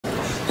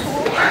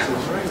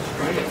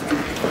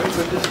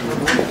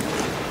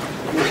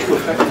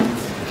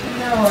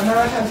No, now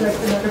I have like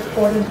another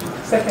 40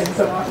 seconds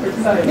of awkward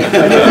silence.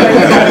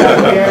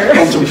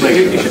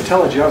 You should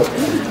tell a joke.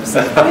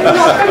 I'm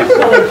not going to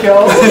tell a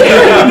joke.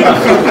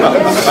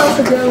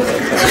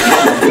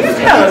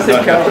 Tell us a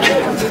joke.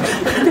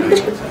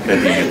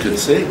 Maybe you could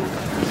see.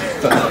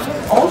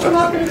 Also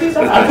not going to do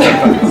that.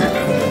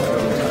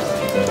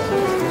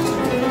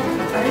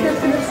 I'm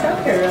just going to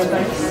stop here and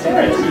like stare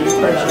at you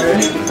for another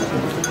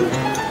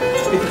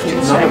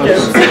 15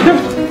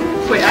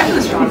 seconds. Wait, I have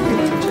a strong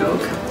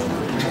joke.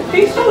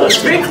 Please tell us.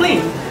 It's very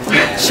clean.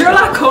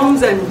 Sherlock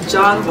Holmes and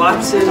John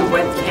Watson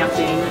went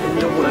camping in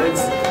the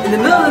woods. In the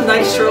middle of the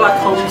night, Sherlock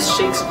Holmes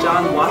shakes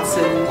John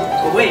Watson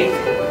awake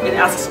and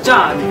asks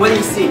John, "What do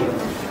you see?"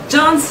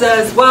 John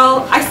says,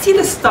 "Well, I see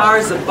the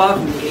stars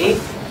above me,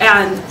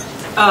 and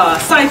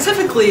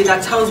scientifically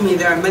that tells me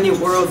there are many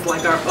worlds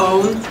like our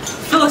own.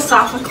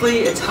 Philosophically,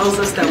 it tells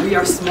us that we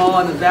are small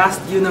in a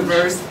vast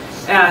universe.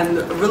 And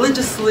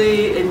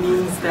religiously, it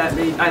means that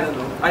I don't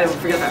know, I don't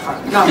forget that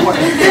part, not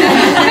important."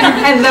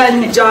 And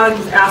then John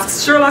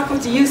asks Sherlock,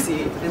 "What do you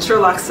see?" And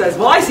Sherlock says,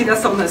 "Well, I see that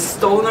someone has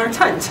stolen our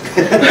tent."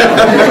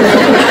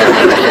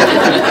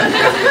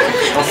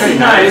 Okay,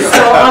 nice.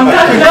 So on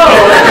that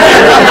note,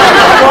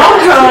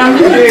 welcome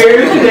to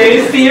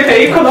today's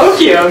CFA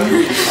colloquium.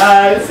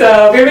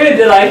 So we're really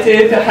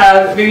delighted to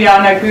have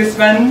Viviana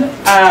Guzman,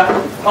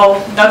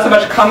 well, not so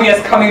much coming as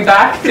coming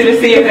back to the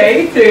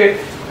CFA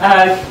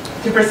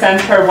to present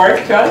her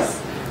work to us.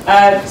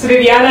 So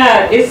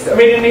Viviana is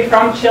originally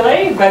from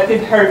Chile, but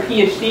did her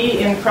PhD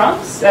in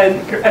France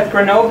at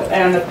Grenoble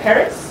and at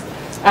Paris.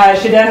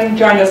 She then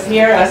joined us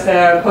here as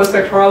a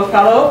postdoctoral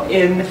fellow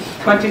in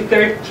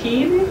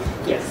 2013.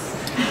 Yes,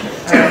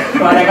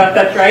 glad I got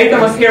that right. I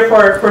was here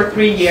for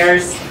 3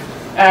 years,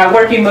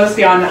 working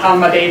mostly on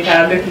ALMA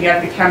data, looking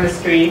at the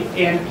chemistry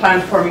in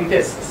planet-forming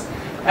disks.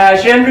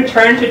 She then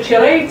returned to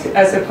Chile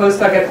as a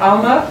postdoc at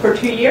ALMA for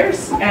 2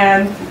 years,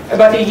 and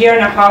about a year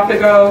and a half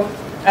ago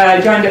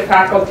joined the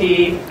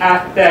faculty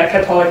at the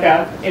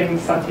Católica in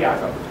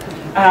Santiago.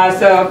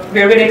 So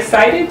we're really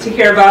excited to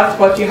hear about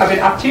what you have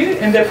been up to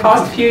in the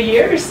past few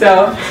years.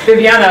 So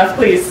Viviana,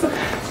 please.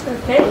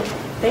 Okay,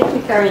 thank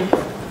you, Karen.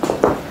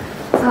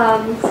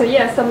 So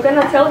yes, I'm going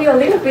to tell you a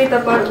little bit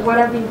about what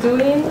I've been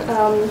doing.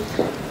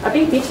 I've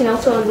been teaching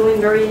also and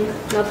doing very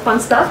not fun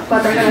stuff,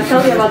 but I'm going to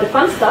tell you about the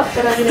fun stuff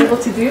that I've been able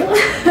to do.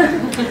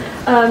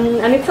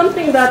 And it's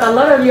something that a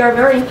lot of you are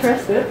very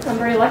interested. I'm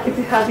very lucky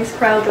to have this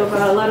crowd of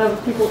a lot of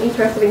people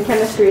interested in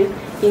chemistry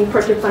in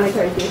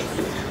protoplanetary disks.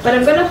 But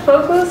I'm going to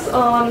focus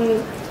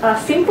on a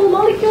simple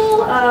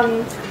molecule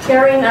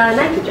carrying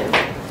nitrogen.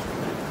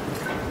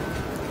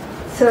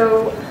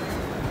 So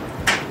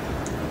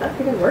that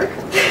didn't work.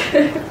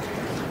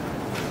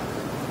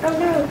 Oh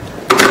no.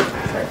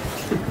 Sorry.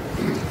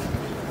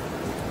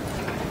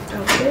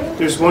 Okay.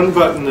 There's one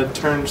button that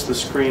turns the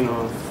screen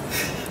off,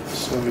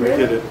 so you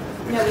hit it.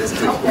 Yeah, there's a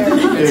up there.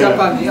 It's up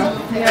on the up.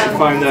 Yeah.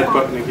 Find that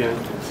button again.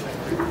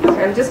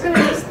 Okay, I'm just going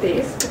to use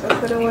this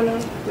because I don't want to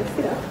lift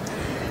it up.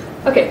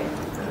 Okay.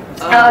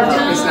 It's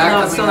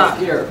not, it's still not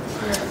here.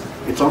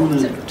 It's on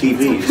the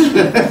TVs.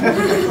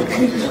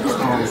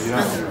 Oh,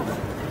 yeah.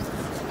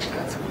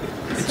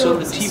 It's on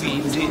the TV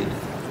indeed.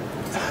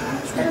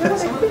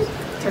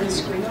 Turn the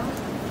screen off.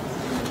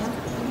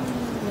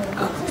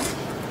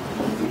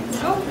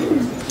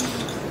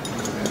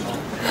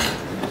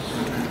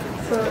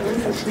 So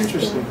That's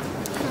interesting.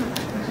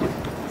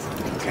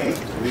 Okay.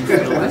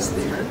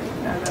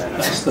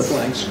 That's the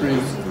blank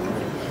screen.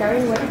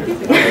 Karen, what did you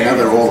do? Yeah,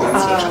 they're all on,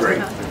 so that's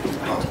great.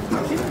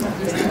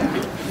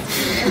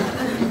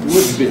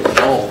 Wouldn't be at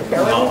all. No,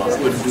 I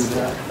wouldn't do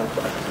that.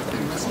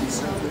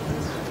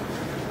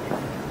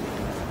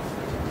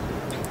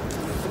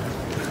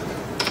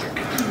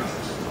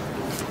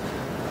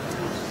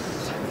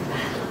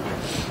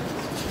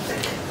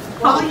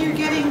 While you're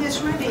getting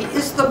this ready,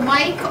 is the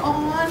mic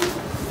on?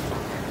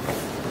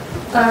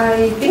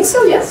 I think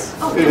so, yes.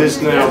 Oh, It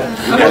is now.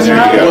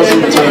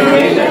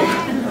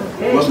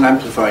 It wasn't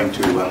amplifying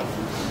too well.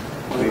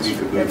 Maybe you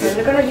could move Okay, it.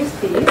 we're going to use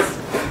these.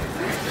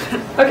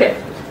 Okay.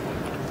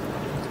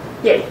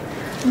 Yay.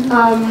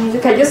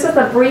 Okay, just as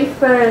a brief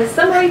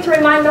summary to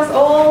remind us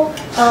all,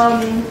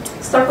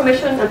 star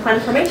formation and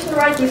planet formation,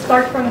 right? We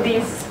start from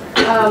this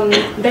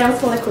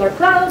dense molecular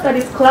cloud that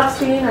is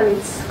collapsing and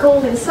it's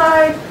cold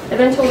inside.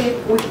 Eventually,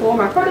 we form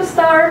a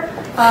protostar,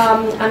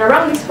 and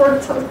around this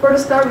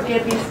protostar, we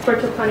get these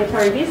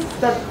protoplanetary disks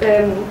that,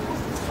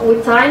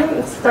 with time,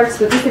 it starts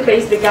to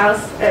dissipate the gas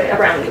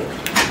around it.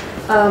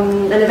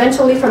 And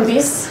eventually, from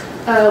this,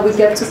 we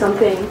get to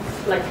something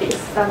like this,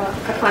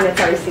 a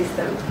planetary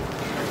system.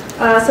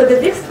 So the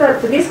disks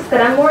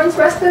that I'm more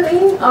interested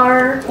in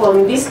are, well,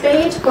 in this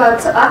stage,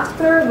 but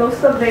after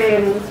most of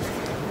the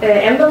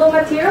envelope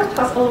material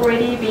has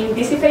already been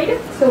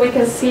dissipated, so we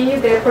can see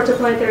the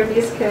protoplanetary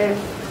disk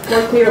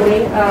more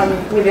clearly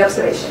with the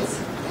observations.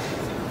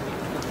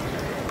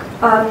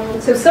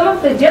 So some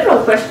of the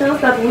general questions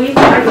that we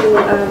try to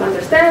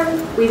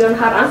understand, we don't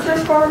have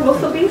answers for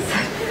most of these.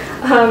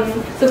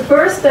 So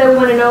first, we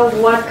want to know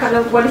what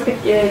is the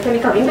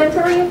chemical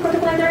inventory of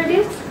protoplanetary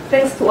disks.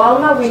 thanks to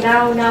ALMA, we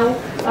now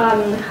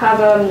have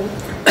an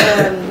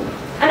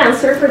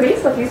answer for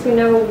this. At least we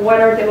know what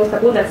are the most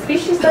abundant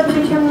species that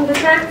we can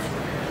detect.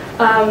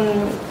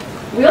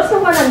 We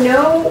also want to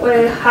know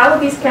how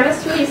this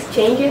chemistry is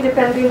changing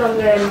depending on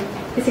the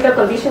physical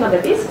condition of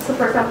the disk. So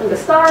for example, the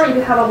star, if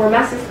you have a more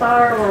massive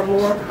star or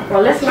more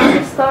or less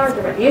massive star,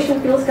 the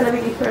radiation field is going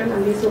to be different,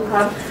 and this will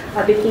have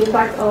a big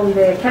impact on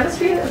the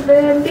chemistry of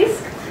the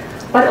disk.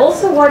 But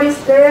also, what is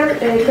the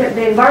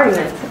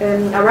environment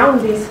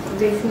around these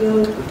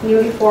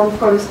newly formed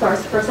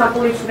protostars? For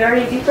example, it's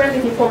very different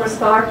if you form a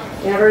star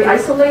in a very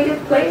isolated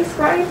place,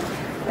 right?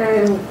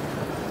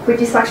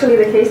 Which is actually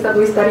the case that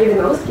we study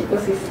the most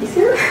because it's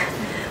easier.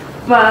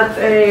 But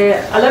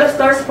a lot of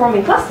stars form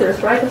in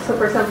clusters, right? So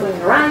for example,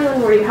 in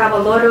Orion, where you have a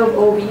lot of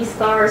OB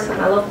stars and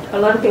a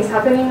lot of things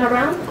happening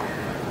around,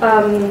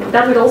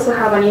 that would also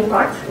have an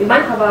impact. It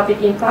might have a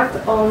big impact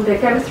on the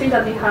chemistry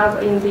that we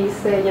have in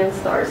these young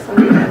stars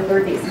and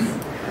their disks.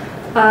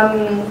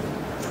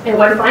 And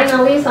what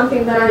finally,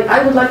 something that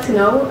I would like to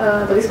know,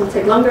 but this will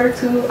take longer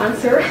to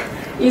answer,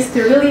 is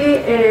to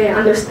really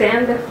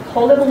understand the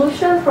whole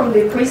evolution from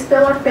the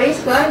pre-stellar phase,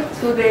 right,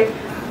 to the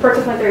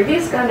protoplanetary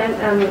disk, and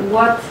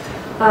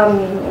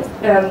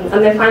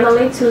then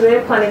finally to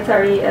the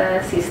planetary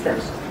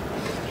systems.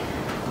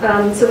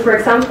 So, for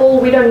example,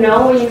 we don't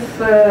know if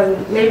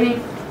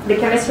maybe the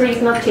chemistry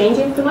is not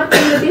changing too much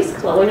in the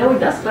disk. Well, we know it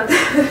does, but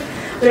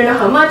we don't know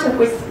how much and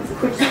which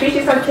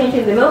species are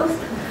changing the most.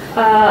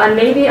 And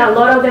maybe a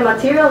lot of the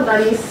material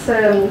that is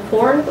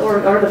formed or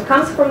that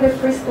comes from the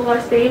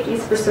pre-stellar stage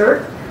is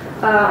preserved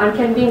and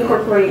can be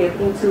incorporated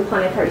into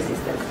planetary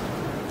systems.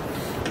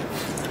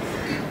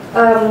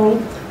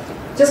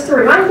 Just to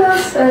remind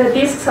us,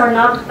 disks are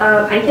not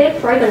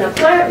pancake, right?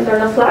 They're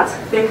not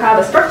flat. They have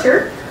a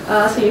structure.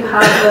 So you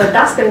have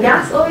dust and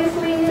gas,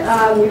 obviously.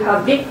 You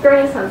have big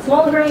grains and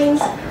small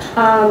grains.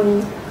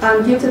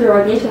 And due to the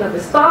radiation of the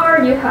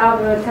star, you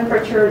have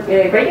temperature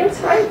gradients,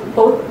 right?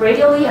 Both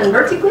radially and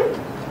vertically.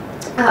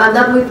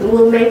 That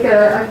will make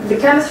the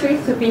chemistry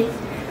to be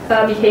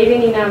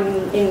behaving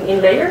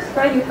in layers,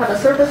 right? You have a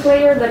surface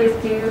layer that is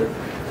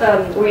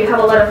where you have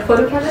a lot of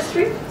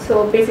photochemistry,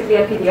 so basically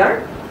a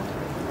PDR.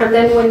 And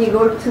then when you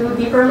go to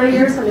deeper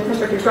layers and the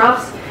temperature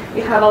drops,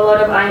 you have a lot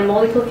of ion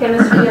molecule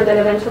chemistry, and then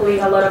eventually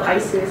a lot of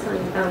ices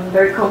and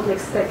very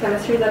complex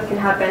chemistry that can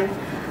happen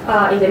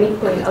in the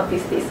midpoint of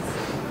these disks.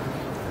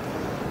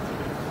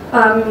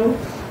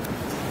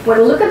 When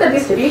we look at the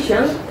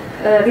distribution,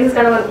 this is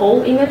kind of an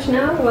old image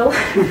now. Well,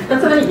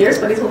 not so many years,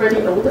 but it's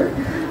already older.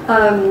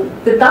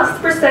 The dust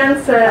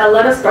presents a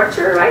lot of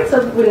structure, right?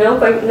 So we know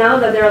by now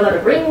that there are a lot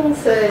of rings,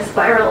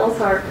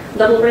 spirals, or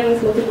double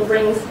rings, multiple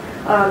rings,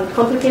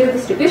 complicated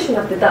distribution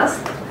of the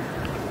dust.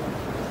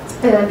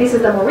 This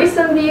is the more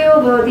recent view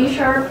of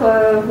D-Sharp,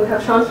 we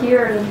have Sean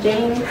here, and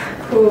Jane,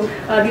 who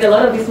did a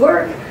lot of this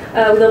work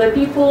with other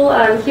people.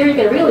 And here you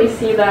can really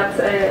see that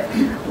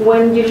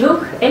when you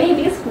look any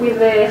disk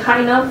with a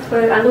high enough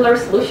angular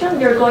resolution,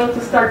 you're going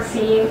to start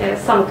seeing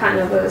some kind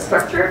of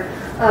structure.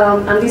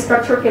 And this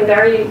structure can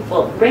vary.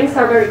 Well, rings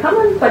are very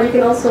common, but you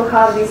can also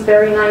have these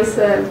very nice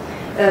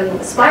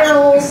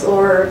spirals,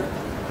 or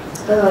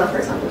for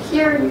example,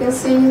 here you can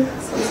see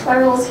some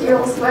spirals here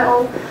as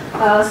well.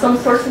 Some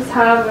sources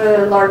have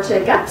large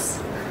gaps.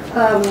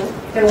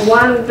 And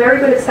one very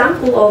good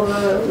example of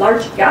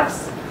large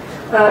gaps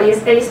is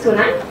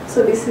AS29.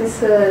 So this is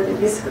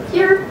this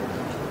here,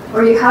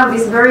 where you have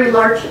this very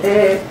large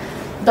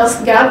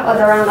dust gap at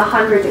around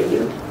 100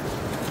 AU.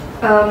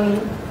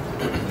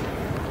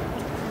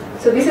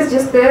 So this is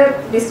just the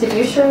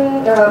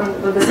distribution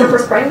of the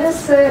surface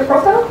brightness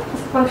profile.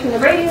 It's a function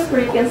of radius,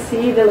 where you can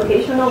see the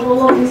location of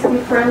all of these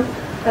different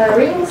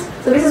rings.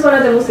 So this is one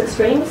of the most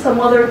extreme. Some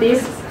other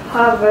disks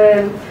have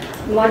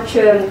much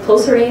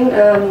closer in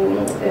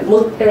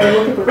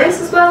multiple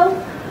rings as well.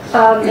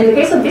 In the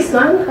case of this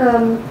one,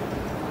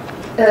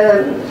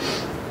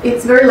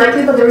 it's very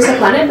likely that there is a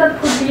planet that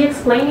could be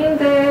explaining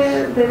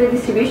the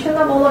distribution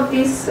of all of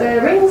these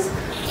rings.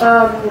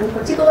 In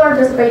particular,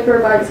 there's a paper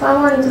by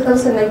someone in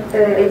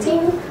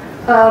 2018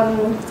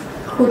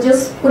 who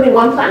just put in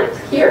one planet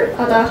here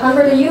at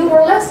 100 AU more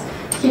or less.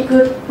 He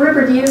could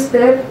reproduce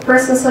the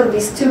presence of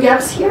these two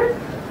gaps here,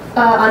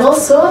 and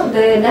also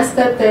the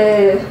nested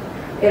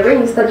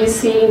rings that you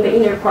see in the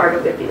inner part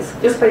of the disk,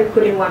 just by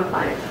putting one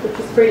planet, which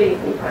is pretty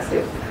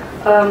impressive.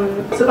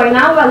 So by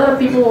now, a lot of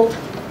people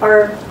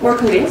are more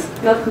convinced,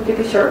 not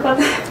completely sure, but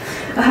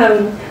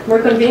more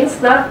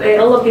convinced that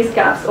all of these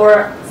gaps,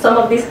 or some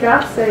of these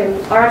gaps,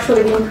 are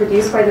actually being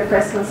produced by the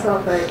presence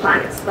of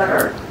planets that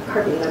are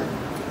carving them.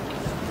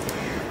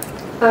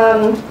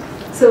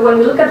 So when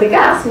we look at the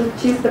gas,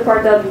 which is the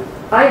part that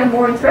I am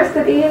more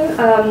interested in,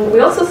 we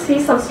also see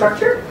some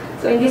structure.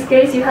 So in this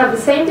case, you have the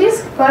same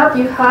disk, but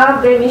you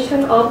have the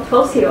emission of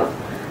 12-0.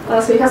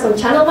 So you have some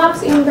channel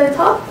maps in the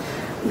top.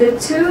 The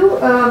two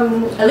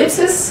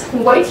ellipses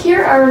in white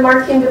here are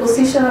marking the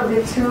position of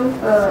the two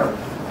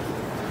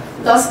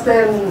dust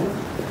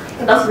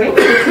rings,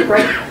 the two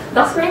bright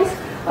dust rings.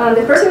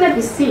 The first thing that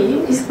you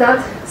see is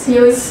that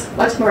CO is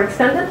much more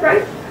extended,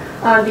 right?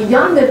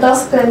 Beyond the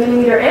dust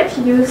millimeter edge,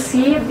 you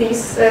see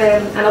this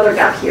another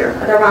gap here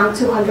at around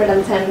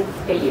 210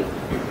 AU.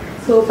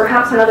 So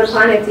perhaps another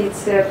planet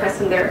is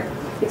present there,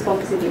 its own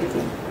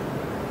possibility.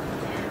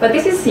 But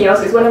this is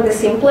CEOS. It's one of the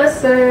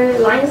simplest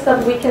lines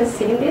that we can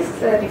see in this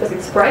because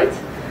it's bright.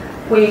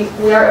 We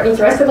are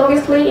interested,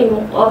 obviously,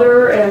 in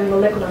other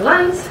molecular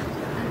lines.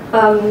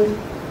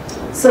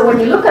 So when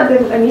you look at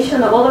the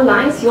emission of other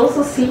lines, you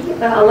also see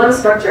a lot of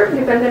structure,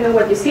 depending on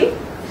what you see,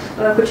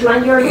 which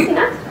line you are looking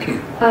at.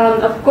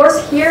 Of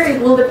course, here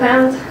it will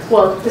depend.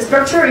 Well, the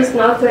structure is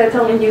not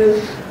telling you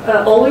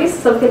always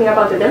something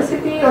about the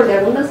density or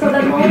the abundance of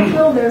that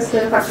molecule. There's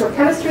a factor of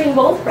chemistry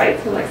involved, right?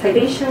 So like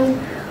oxidation,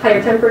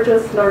 higher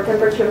temperatures, lower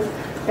temperatures,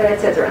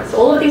 etc. So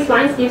all of these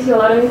lines gives you a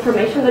lot of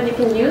information that you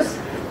can use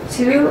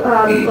to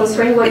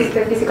constrain what is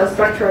the physical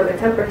structure, or the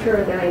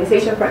temperature, the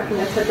ionization fraction,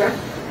 etc.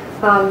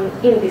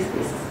 In this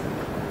list.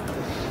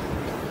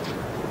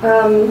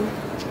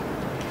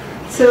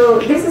 So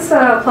this is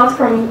a plot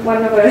from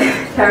one of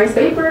Karen's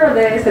paper,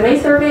 the SMA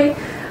survey,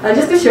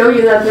 just to show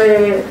you that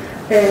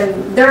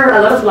there are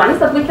a lot of lines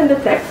that we can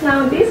detect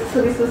now in this.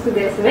 So this was with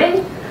the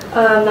SMA.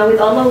 Now with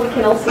ALMA we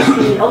can also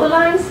see other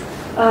lines.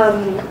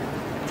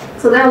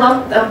 So there are a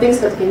lot of things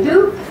that we can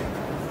do.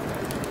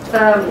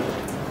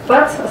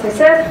 But as I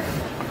said,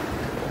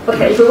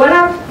 okay, if we want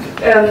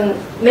to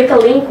make a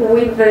link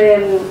with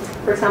the,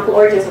 for example,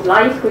 origins of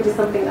life, which is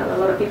something that a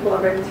lot of people are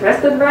very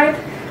interested, right?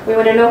 We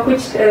want to know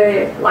which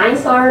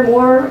lines are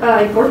more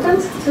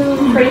important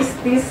to trace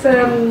this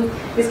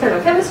kind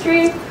of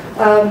chemistry.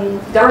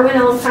 Darwin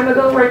a long time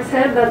ago where it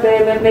said that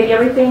maybe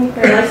everything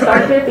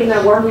started in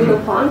a warm little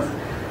pond.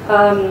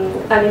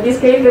 And in this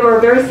case, there were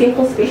very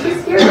simple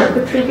species here that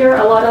could trigger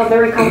a lot of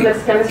very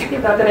complex chemistry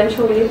that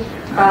eventually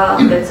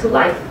led to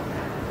life.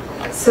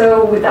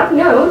 So with that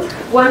note,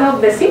 one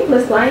of the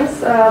simplest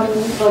lines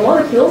or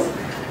molecules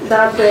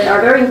that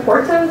are very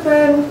important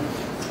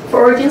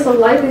for origins of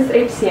life is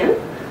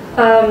HCN.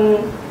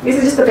 This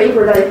is just a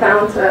paper that I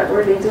found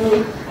where they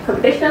do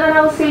computational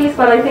analyses,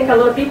 but I think a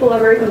lot of people are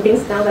very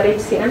convinced now that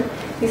HCN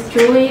is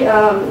truly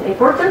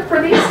important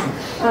for this.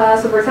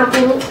 So for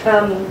example,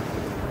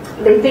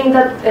 they think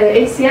that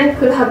HCN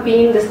could have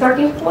been the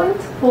starting point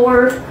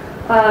for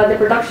the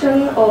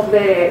production of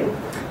the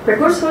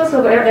precursors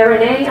of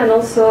RNA and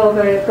also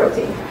of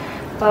protein.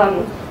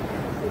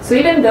 So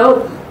even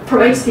though from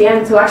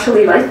HCN to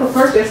actually life, of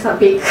course, there's a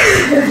big,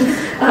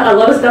 a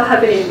lot of stuff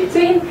happening in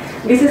between,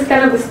 this is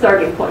kind of the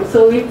starting point.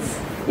 So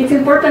it's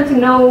important to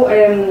know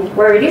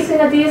where it is in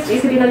a disk,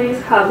 is it in a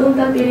disk, how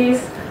abundant it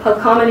is, how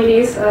common it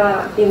is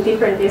in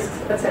different disks,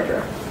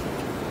 etc.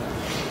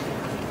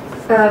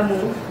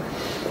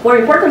 More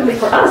importantly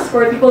for us,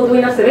 for people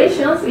doing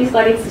observations, is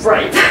that it's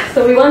bright.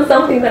 So we want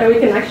something that we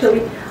can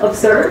actually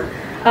observe.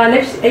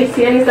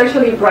 HCN is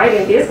actually bright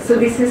in this. So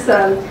this is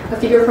a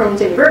figure from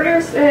Jenny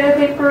Berger's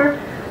paper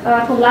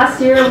from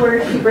last year,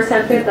 where he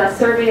presented a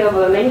survey of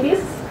many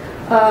disks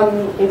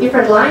in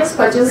different lines.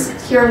 But just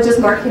here I'm just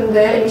marking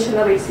the emission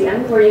of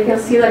HCN, where you can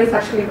see that it's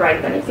actually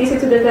bright and it's easy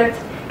to detect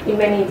in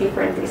many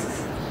different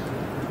disks.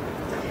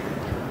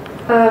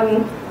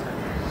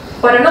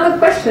 But another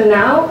question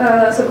now,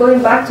 so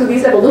going back to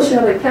this evolution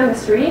of the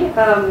chemistry,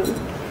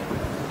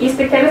 is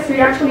the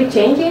chemistry actually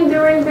changing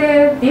during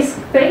the disk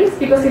phase?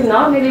 Because if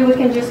not, maybe we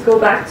can just go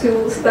back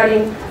to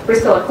studying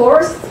crystal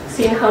cores,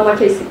 seeing how much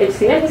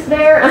HCN is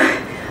there,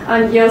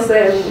 and just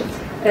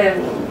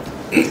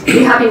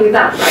be happy with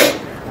that,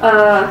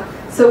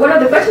 right? So one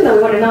of the questions that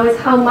we want to know is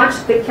how much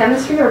the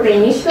chemistry or the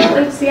initial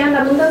HCN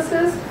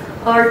abundances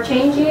are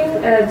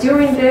changing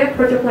during the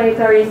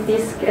protoplanetary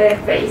disk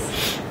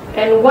phase.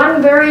 And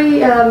one very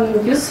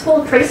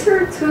useful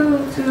tracer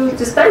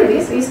to study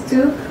this is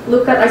to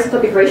look at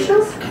isotopic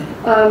ratios.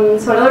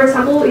 So another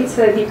example is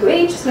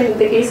D2H. So in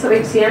the case of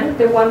HCN,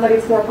 the one that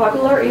is more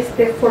popular is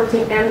the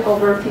 14N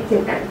over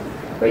 15N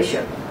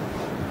ratio.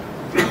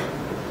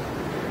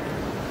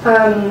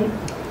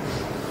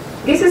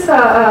 This is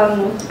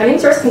an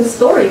interesting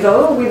story,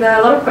 though, with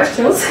a lot of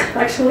questions,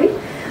 actually.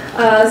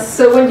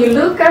 So when you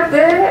look at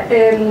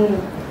the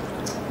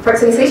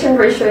fractionization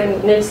ratio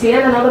in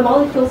HCN and other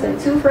molecules, and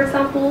 2, for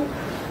example,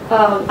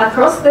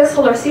 across the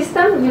solar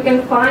system, you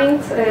can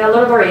find a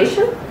lot of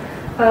variation.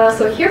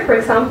 So here, for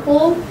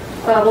example,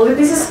 well,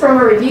 this is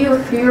from a review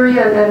of Fury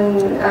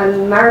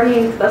and Marty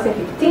in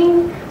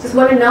 2015. Just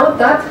want to note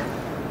that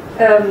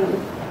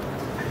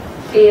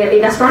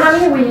in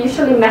astronomy, we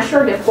usually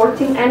measure the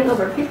 14N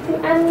over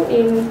 15N.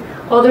 In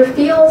other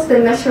fields, they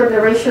measure the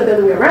ratio the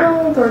other way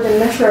around, or they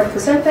measure a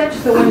percentage.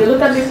 So when you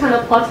look at this kind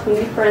of plots from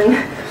different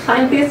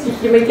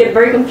scientists, you may get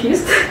very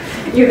confused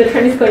if the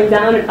trend is going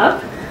down and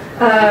up.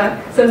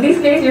 So in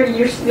this case,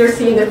 you're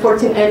seeing the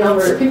 14N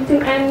over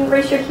 15N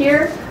ratio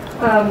here.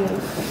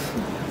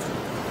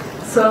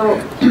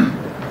 So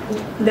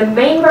the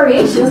main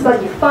variations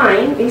that you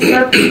find is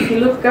that if you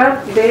look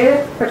at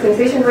the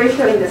fractionization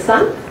ratio in the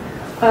sun,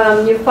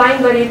 you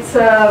find that it's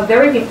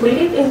very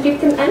depleted in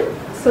 15N.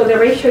 So the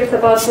ratio is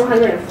about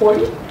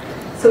 440.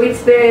 So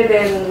it's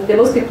the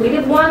most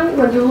depleted one.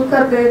 When you look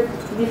at the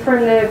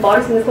different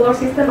bodies in the solar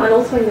system and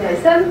also in the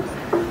ISM.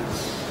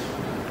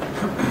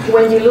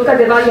 When you look at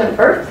the value on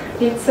Earth,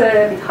 it's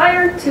a bit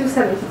higher,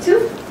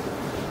 272.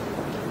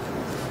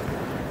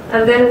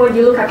 And then when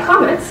you look at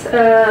comets,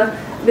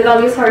 the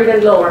values are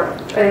even lower.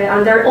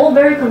 And they're all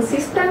very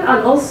consistent,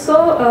 and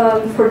also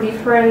for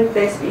different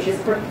species.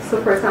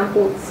 So for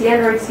example,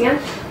 CN or HCN,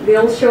 they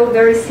all show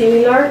very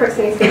similar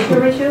fractionation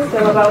ratios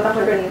of about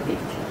 150.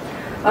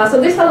 So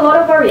there's a lot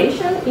of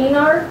variation in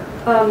our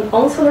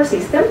own solar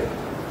system.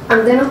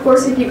 And then of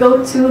course, if you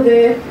go to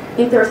the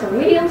interstellar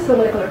medium, so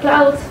molecular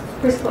clouds,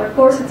 crystalline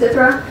cores,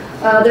 etc.,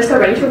 there's a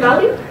range of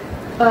value.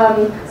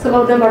 Some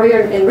of them are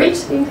really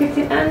enriched in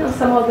 15N, and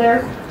some of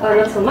them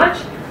not so much.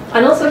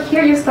 And also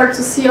here you start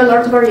to see a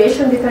large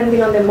variation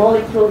depending on the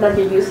molecule that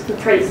you use to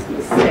trace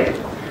these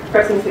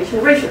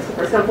fractionation ratios. So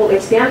for example,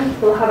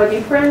 HCN will have a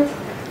different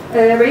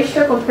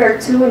ratio compared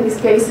to, in this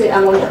case, the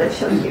ammonia that's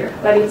shown here,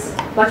 but it's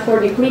much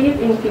more depleted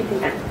in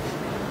 15N.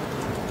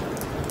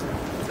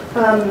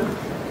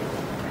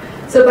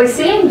 So by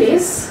seeing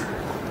this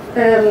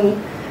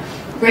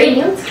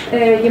gradient,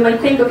 you might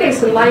think, okay,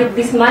 so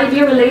this might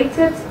be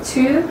related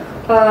to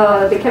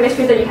the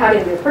chemistry that you had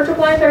in the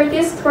protoplanetary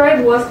disk, right?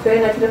 Was the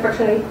nitrogen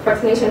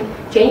fractionation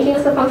changing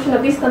as a function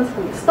of distance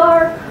from the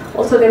star?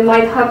 Also, there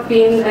might have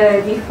been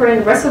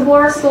different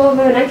reservoirs of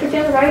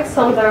nitrogen, right?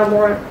 Some that are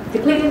more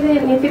depleted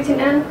in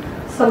 15N,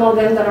 some of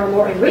them that are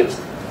more enriched.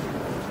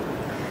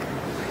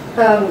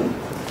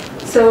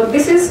 So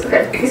this is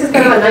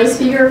kind of a nice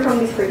figure from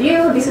this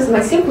review. This is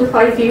my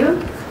simplified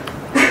view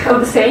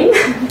of the same.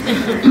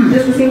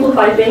 Just to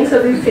simplify things.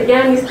 So this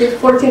again is the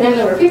 14N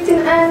over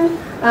 15N.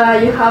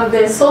 You have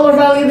the solar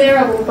value there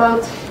of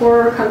about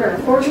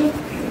 440.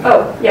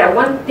 Oh, yeah,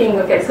 one thing,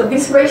 okay, so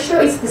this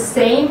ratio is the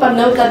same, but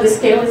note that the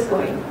scale is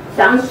going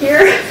down here,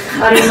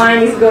 and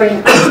mine is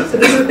going up. So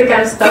this is the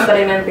kind of stuff that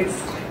I meant, it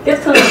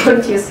gets kind of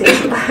confusing.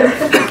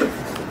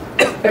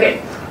 Okay,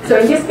 so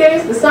in this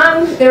case, the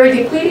sun, very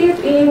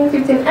depleted in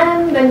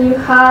 15N, then you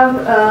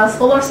have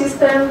solar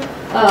system,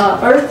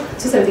 Earth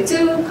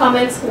 272,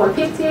 comets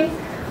 150,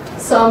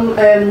 some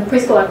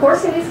precursor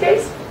cores in this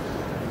case,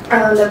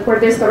 where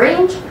there's the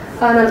range.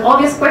 And an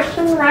obvious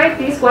question, right,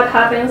 is what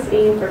happens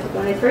in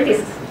protoplanetary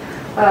disks.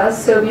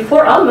 So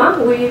before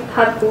ALMA, we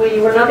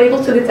were not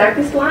able to detect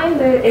this line,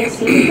 the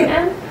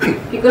HC15N,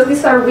 because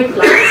these are weak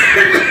lines.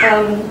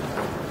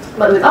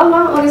 But with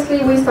ALMA,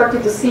 obviously, we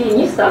started to see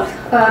new stuff.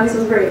 This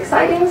was very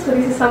exciting. So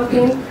this is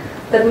something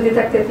that we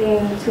detected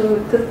in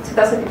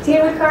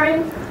 2015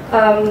 recurring.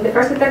 The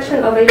first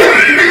detection of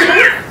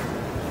HC15N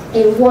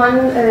in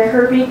one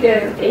Herbig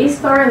A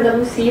star and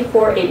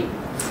WC480.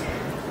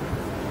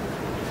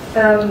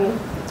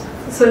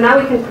 So now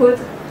we can put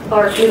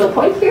our little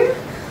point here.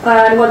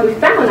 And what we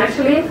found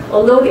actually,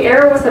 although the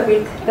error was a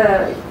bit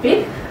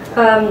big,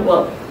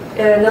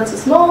 not so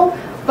small,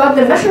 but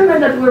the measurement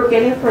that we were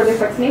getting for the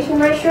fractionation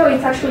ratio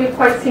is actually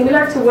quite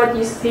similar to what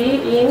you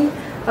see in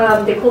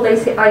the cold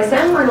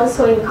ISM and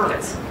also in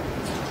comets.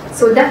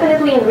 So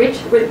definitely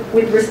enriched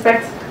with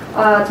respect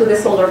to the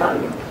solar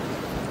value.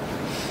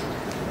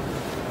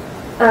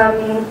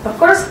 Of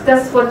course,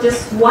 that's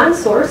just one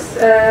source.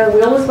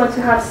 We always want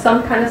to have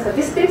some kind of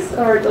statistics,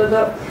 or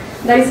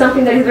that is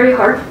something that is very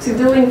hard to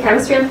do in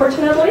chemistry,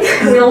 unfortunately.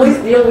 We always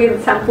deal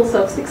with samples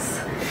of 6,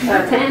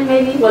 10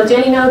 maybe. Well,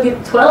 Jenny now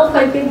did 12,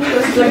 I think. It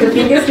was like the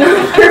biggest number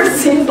I've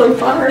seen so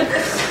far.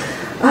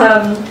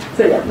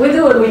 So yeah, we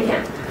do what we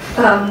can.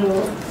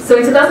 So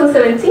in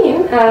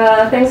 2017,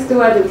 thanks to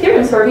a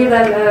deuterium survey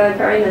that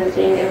Karen and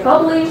Jane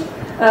published,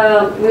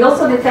 we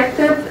also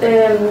detected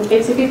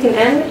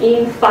HC15N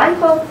in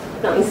 5 of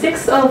the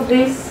 6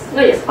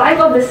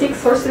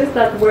 sources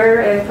that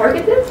were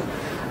targeted.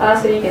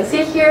 So you can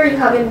see here you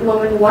have in the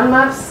moment 1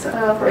 maps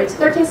for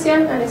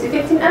HC13CN and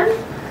HC15N.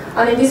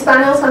 And in these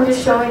panels, I'm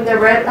just showing the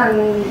red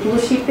and blue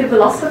shifted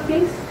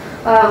velocities,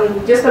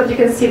 just so you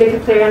can see the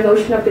Keplerian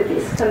motion of the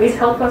disk. And this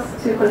helps us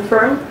to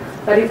confirm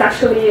that it's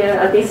actually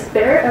a disk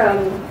there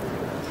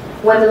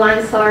when the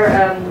lines are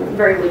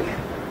very weak.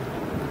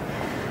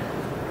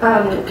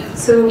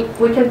 So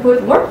we can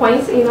put more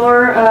points in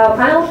our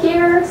panel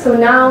here. So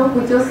now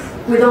we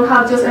don't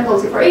have just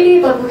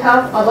MPL480, but we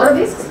have a lot of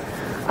disks.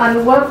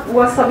 And what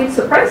was a bit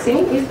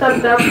surprising is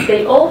that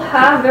they all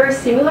have very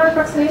similar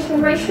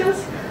fractionation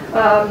ratios,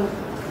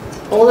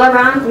 all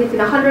around between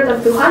 100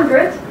 and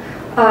 200.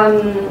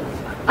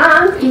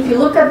 And if you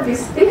look at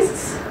these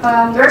disks,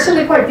 they're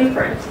actually quite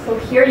different. So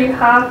here you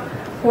have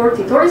 4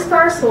 Titori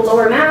stars, so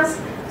lower mass,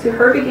 2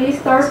 Herbig A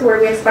stars, where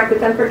we expect the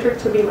temperature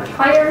to be much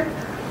higher.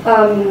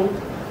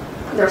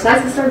 Their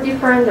sizes are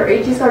different, their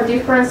ages are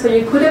different, so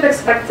you could have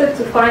expected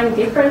to find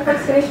different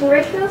fractionation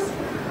ratios.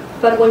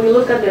 But when you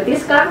look at the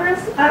disk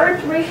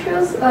average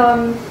ratios,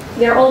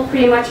 they're all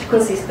pretty much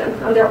consistent,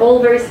 and they're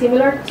all very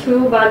similar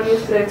to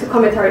values, to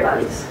cometary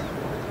values.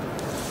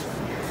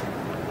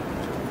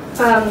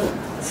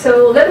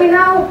 So let me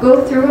now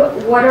go through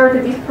what are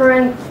the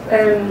different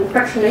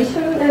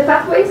fractionation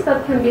pathways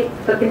that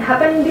can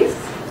happen in this.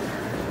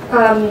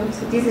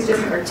 So this is just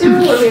number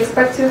 2, where we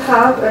expect to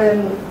have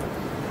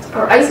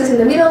Our ice is in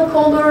the middle,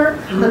 colder,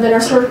 and then our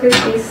surface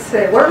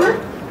is warmer.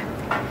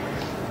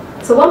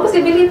 So one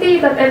possibility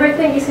is that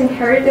everything is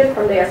inherited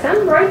from the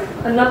ASM, right?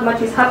 And not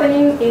much is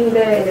happening in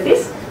the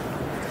disk.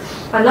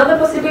 Another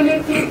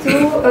possibility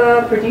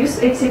to produce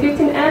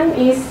HC15N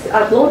is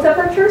at low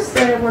temperatures,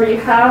 where you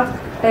have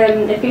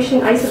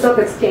efficient isotope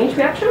exchange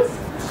reactions.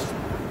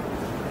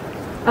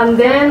 And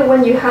then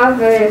when you have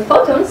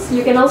photons,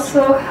 you can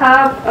also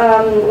have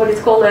what is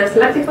called a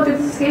selective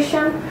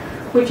photodissociation,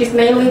 which is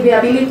mainly the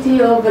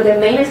ability of the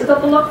main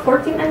isotopologue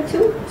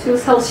 14N2 to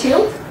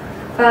self-shield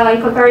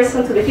in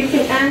comparison to the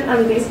 15N,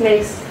 and this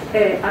makes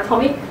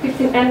atomic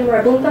 15N more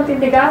abundant in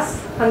the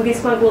gas, and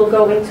this one will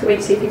go into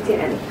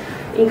HC15N,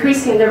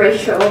 increasing the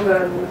ratio of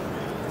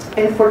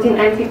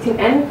 14N,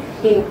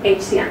 15N in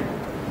HCN.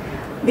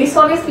 This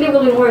obviously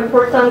will be more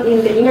important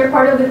in the inner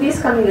part of the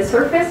disk and in the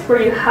surface,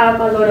 where you have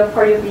a lot of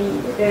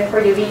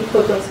RUV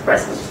photons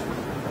present.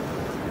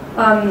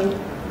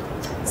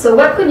 So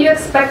what could you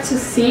expect to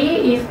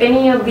see if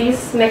any of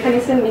these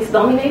mechanism is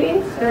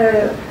dominating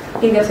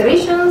in the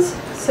observations?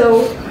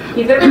 So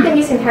if everything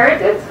is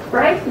inherited,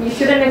 right, you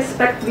shouldn't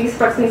expect this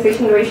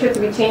fractionization ratio to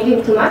be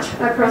changing too much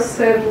across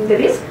the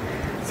disk.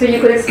 So you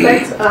could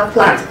expect a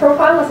flat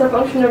profile as a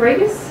function of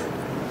radius.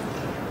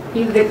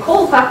 If the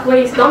cold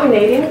pathway is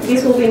dominating,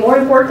 this will be more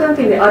important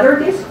in the other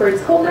disk where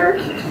it's colder.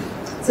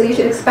 So you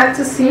should expect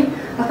to see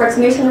a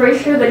fractionation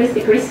ratio that is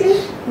decreasing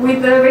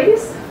with the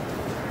radius.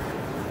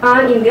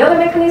 And in the other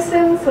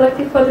mechanism,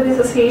 selective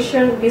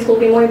photodissociation, this will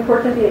be more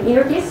important in the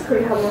inner disk where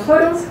you have more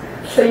photons.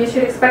 So you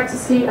should expect to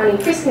see an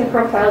increasing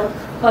profile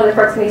of the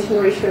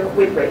fractionation ratio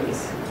with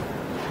radius.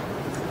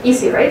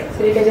 Easy, right?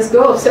 So you can just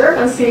go observe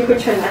and see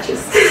which one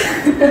matches.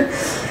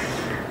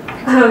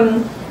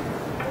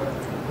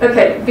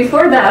 Okay,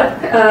 before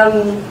that,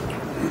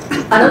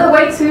 another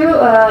way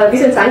to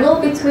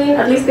disentangle between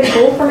at least the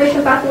cold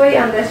formation pathway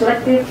and the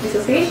selective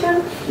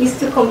dissociation is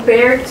to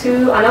compare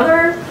to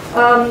another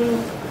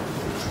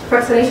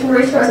fractionation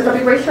ratio,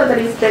 isotopic ratio, that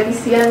is the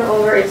DCN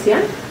over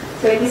HCN.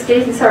 So in this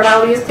case, these are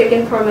values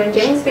taken from a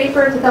James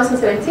paper,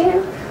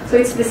 2017. So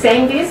it's the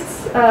same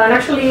disks. And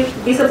actually,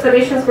 these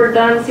observations were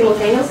done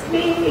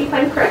simultaneously, if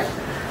I'm correct.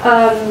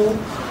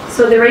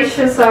 So the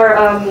ratios are,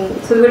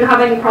 so we don't have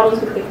any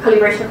problems with the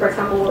calibration, for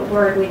example,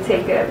 where we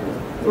take,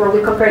 where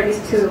we compare these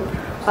two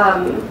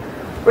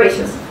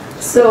ratios.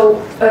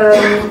 So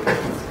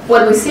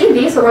what we see in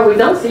this, or what we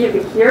don't see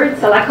here,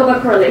 it's a lack of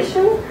a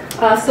correlation.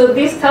 So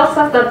this tells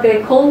us that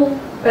the cold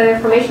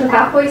formation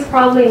pathway is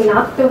probably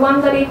not the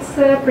one that it's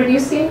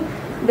producing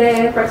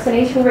the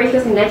fractionation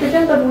ratios in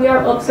nitrogen that we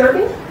are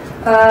observing,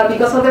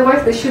 because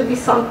otherwise there should be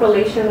some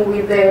correlation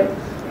with the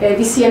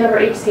DCN over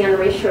HCN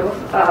ratio,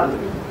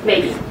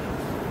 maybe.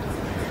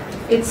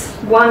 It's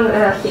one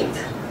hint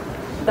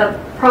that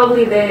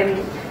probably the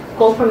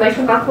cold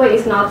formation pathway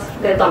is not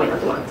the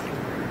dominant one.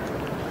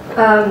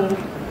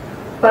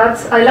 But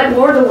I like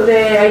more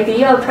the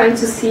idea of trying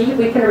to see if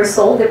we can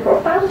resolve the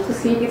profile to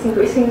see if it's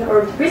increasing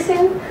or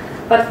decreasing.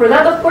 But for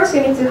that, of course,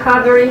 you need to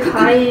have very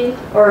high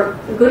or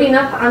good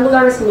enough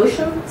angular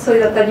resolution so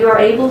that you are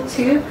able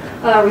to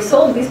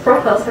resolve these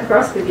profiles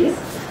across the disk.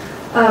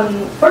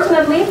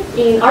 Fortunately,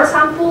 in our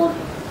sample,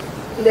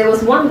 there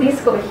was one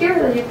disk over here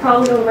that you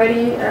probably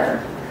already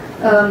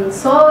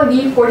saw,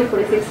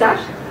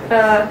 V4046-.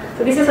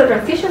 So this is a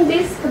transition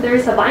disk. There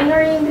is a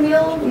binary in the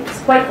middle. It's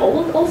quite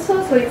old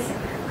also, so it's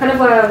kind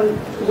of a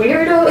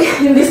weirdo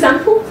in this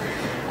sample.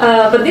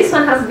 But this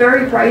one has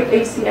very bright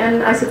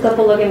HCN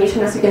isotopologue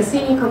emission, as you can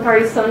see, in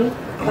comparison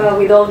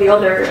with all the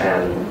other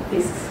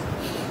disks.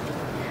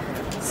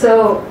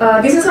 So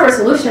this is our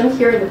solution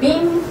here in the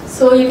beam.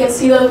 So you can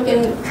see that we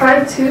can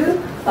try to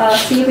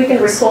see if we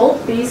can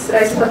resolve this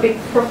isotopic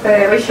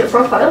ratio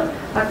profile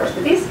across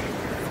the disk.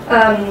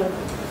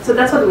 So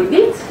that's what we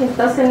did in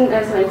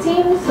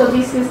 2017. So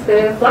this is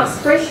the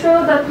flux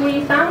ratio that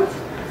we found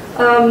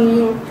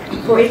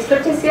for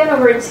H13CN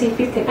over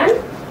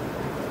HC15N.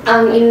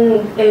 And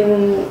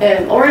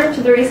in orange,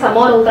 there is a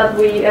model that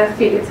we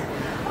fitted.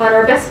 And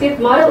our best fit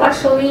model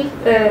actually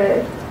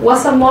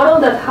was a model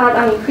that had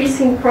an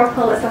increasing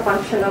profile as a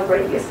function of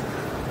radius.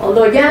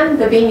 Although again,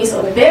 the beam is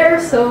over there,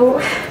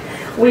 so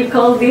we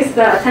call this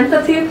the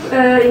tentative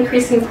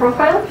increasing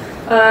profile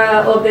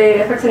of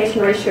the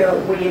fractionation ratio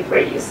with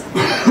radius.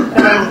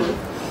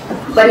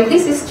 But if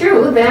this is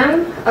true,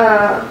 then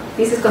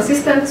this is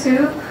consistent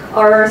to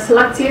our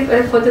selective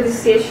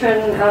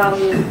photodissociation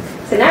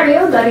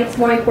scenario, that it's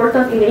more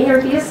important in the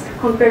inner disk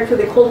compared to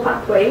the cold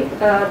pathway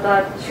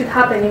that should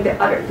happen in the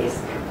other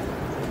disk.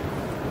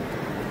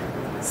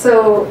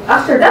 So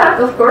after that,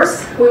 of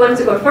course, we wanted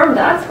to confirm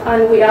that,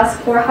 and we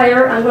asked for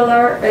higher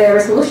angular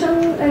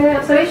resolution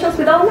observations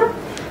with ALMA.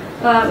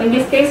 In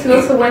this case, we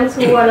also went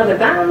to another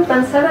band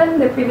 7.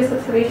 The previous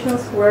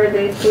observations were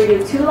the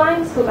 2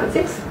 lines, so band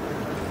 6.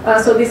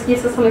 So this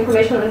gives us some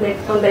information on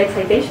the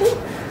excitation.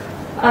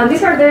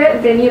 These are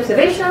the new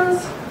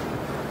observations,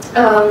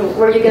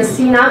 where you can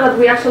see now that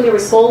we actually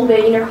resolved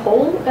the inner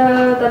hole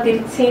that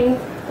is seen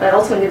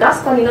also in the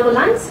dust and in other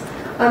lines.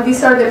 And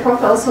these are the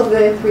profiles of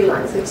the 3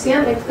 lines,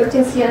 HCN,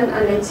 H13CN,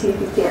 and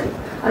HC15N.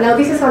 And now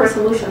this is our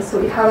resolution, so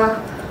we have a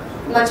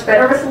much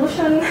better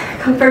resolution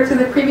compared to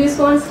the previous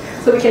ones,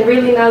 so we can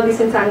really now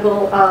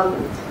disentangle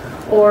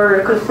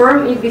or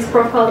confirm if this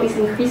profile is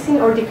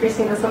increasing or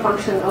decreasing as a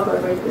function of the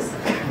radius.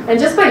 And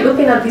just by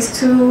looking at these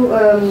two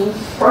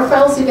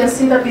profiles, you can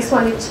see that this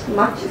one is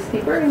much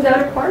steeper in the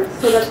other part,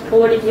 so that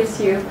already gives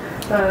you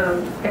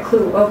a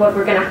clue of what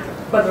we're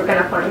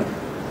gonna find.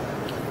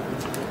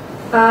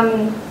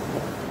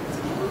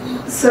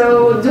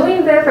 So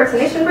doing the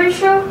fractionation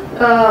ratio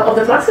of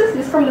the fluxes,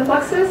 this from the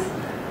fluxes,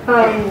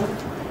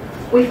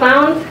 we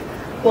found,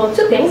 well,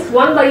 two things.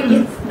 One,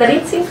 that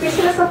it's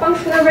increasing as a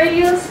function of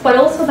radius, but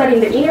also that in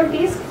the inner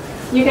disk,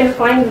 you can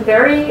find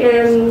very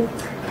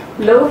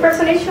low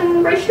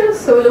fractionation ratios,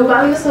 so low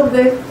values of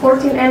the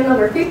 14N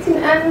over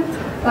 15N,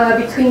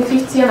 between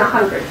 50 and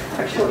 100,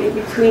 actually,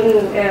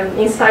 between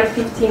inside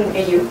 15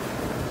 AU.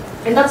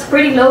 And that's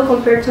pretty low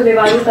compared to the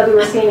values that we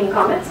were seeing in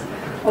comets,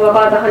 of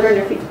about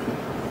 150.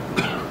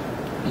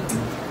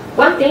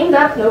 One thing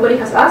that nobody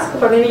has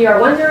asked, or maybe you are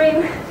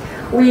wondering,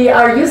 we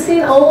are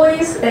using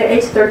always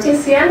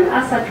H13CN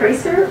as a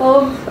tracer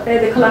of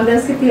the Coulomb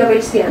density of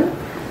HCN.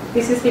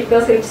 This is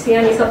because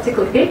HCN is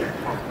optically thick,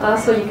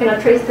 so you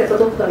cannot trace the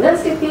total Coulomb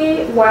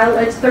density, while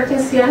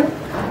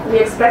H13CN, we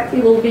expect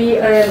it will be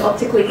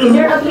optically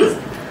thinner at least.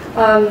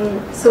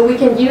 So we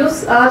can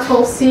use a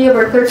 12C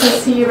over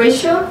 13C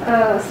ratio,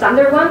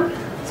 standard one,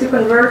 to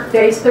convert the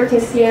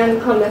H13CN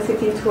Coulomb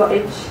density to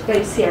a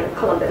HCN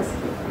Coulomb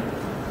density.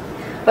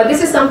 But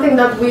this is something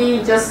that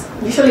we just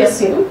usually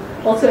assume,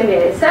 also in the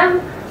ASM,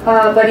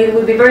 but it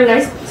would be very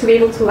nice to be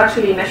able to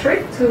actually measure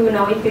it, to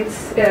know if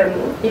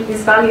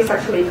this value is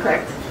actually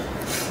correct.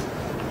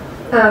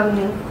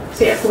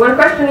 So yes, one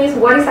question is,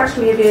 what is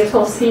actually the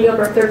 12C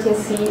over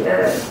 13C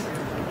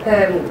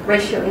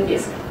ratio in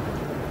this?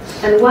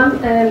 And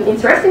one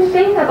interesting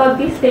thing about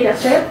this data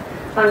set,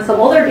 and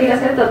some other data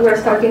set that we're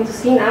starting to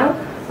see now,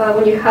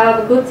 when you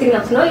have good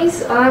signal to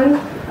noise and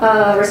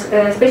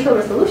spatial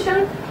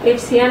resolution,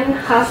 HCN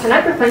has an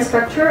hyperfine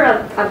structure,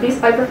 and this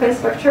hyperfine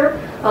structure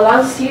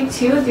allows you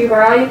to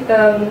derive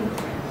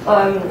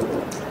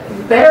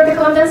better the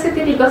Coulomb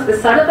density, because the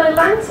satellite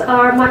lines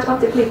are much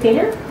optically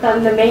thinner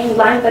than the main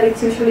line that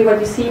it's usually what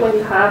you see when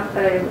you have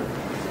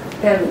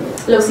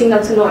low signal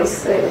to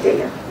noise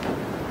data.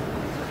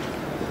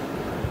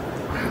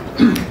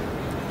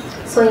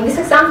 So in this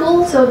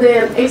example, so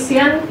the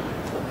HCN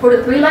for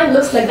the 3 line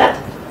looks like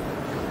that.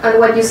 And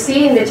what you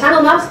see in the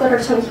channel maps that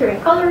are shown here in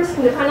colors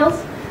in the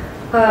panels,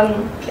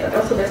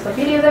 also there's a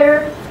video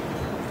there.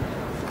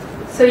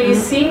 So you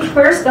see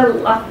first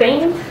a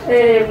pane,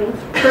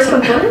 first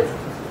component.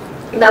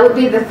 That would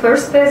be the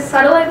first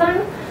satellite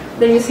line.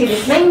 Then you see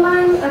this main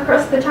line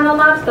across the channel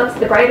maps. That's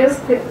the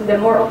brightest, the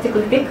more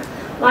optically thick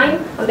line.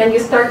 And then you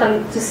start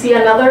to see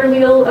another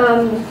little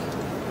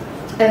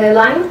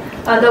line,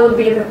 and that would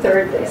be the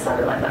third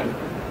satellite line.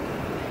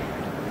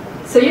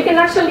 So you can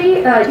actually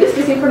use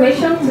this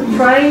information to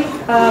try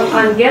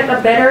and get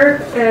a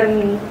better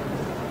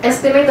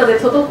estimate of the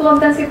total Coulomb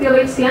density of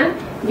HCN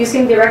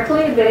using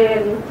directly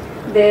the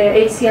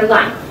HCN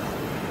line.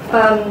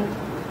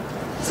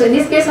 So in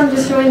this case, I'm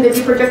just showing the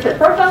deprojected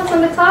profiles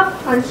on the top,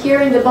 and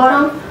here in the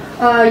bottom,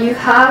 you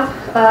have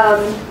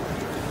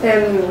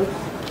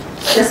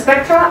the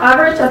spectra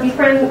average of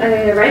different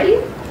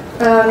radii.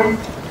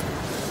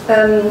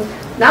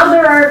 Now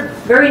there are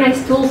very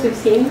nice tools we've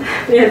seen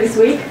this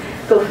week.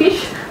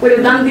 Fish would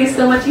have done this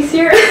so much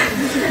easier.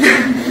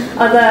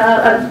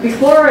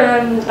 Before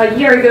a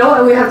year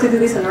ago, we have to do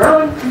this on our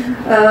own.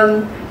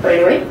 But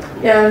anyway,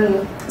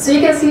 so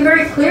you can see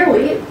very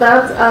clearly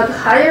that at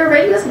higher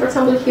radius, for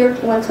example here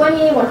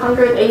 120,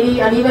 180,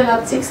 and even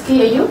at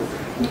 60 AU,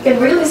 you can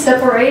really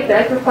separate the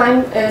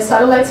hyperfine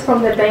satellites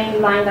from the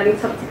main line that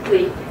is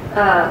optically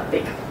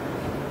thick.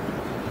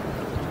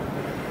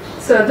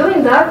 So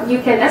doing that,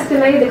 you can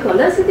estimate the Coulomb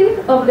density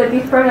of the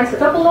different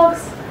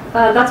isotopologues.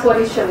 That's what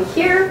is shown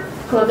here.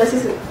 Coulomb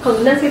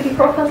density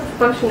profile is a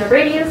function of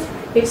radius.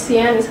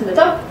 HCN is on the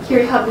top. Here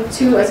you have the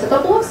 2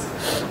 isotopologues.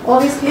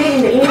 Obviously,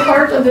 in the inner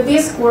part of the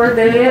disk where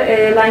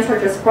the lines are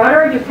just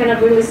broader, you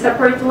cannot really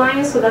separate the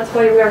lines, so that's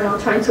why we are not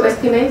trying to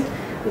estimate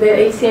the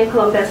HCN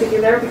Coulomb density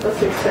there, because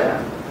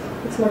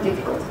it's more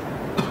difficult.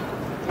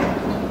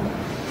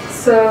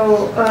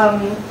 So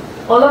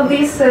all of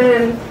these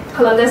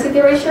Coulomb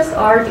density ratios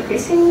are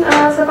decreasing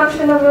as a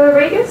function of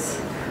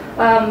radius.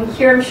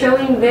 Here I'm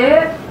showing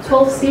the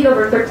 12C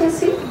over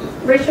 13C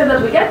ratio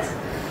that we get.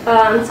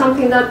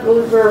 Something that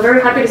we're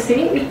very happy to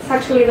see, it's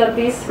actually that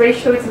this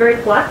ratio is very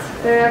flat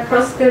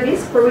across the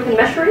disk where we can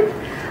measure it.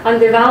 And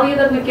the value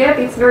that we get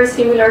is very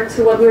similar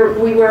to what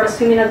we were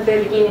assuming at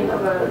the beginning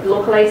of a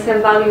localized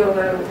value of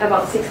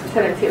about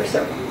 670 or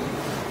so.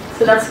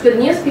 So that's good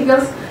news,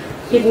 because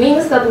it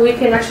means that we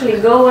can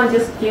actually go and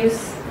just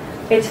use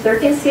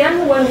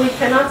H13CN when we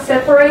cannot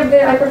separate the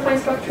hyperfine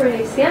structure in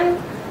HCN,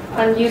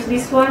 and use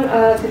this one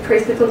to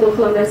trace the total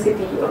Coulomb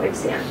density of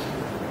HCN.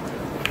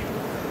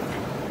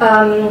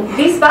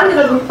 This value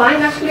that we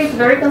find actually is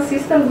very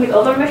consistent with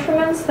other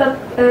measurements that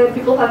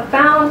people have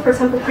found. For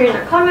example, here in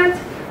a comet,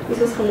 this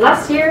was from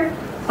last year.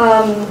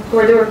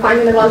 where they were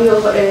finding a value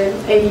of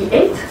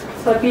 88,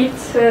 so a bit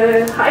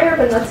higher,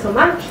 but not so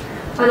much.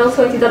 And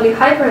also ATW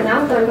Hydra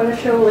now, that I'm going to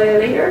show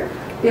later,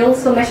 they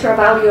also measure a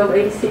value of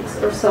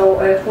 86 or so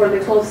for the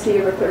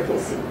 12C over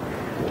 13C.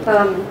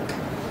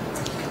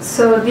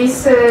 So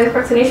this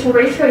fractionation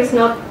ratio is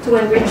not too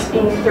enriched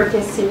in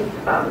 13C.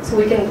 So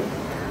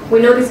we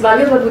know this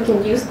value, but we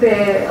can use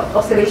the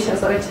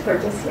observations of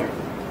H13CN.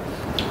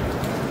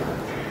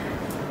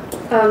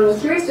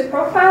 Here is the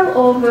profile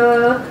of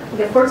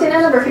the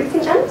 14N over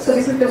 15N. So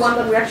this is the one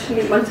that we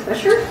actually want to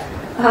measure.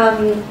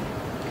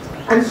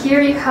 And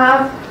here you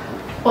have,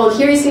 well,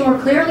 here you see more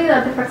clearly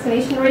that the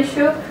fractionation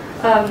ratio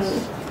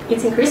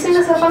it's increasing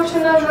as a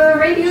function of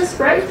radius,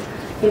 right?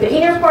 In the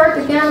inner part,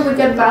 again, we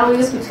get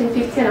values between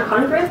 50 and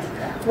 100,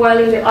 while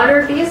in the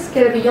other disk,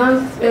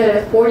 beyond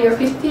 40 or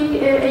 50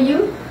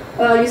 AU,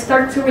 you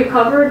start to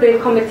recover the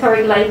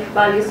cometary-like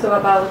values, so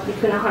about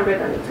between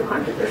 100 and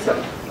 200 or so.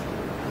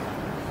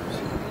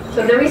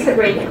 So there is a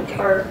gradient.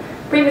 Our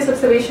previous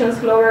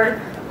observations,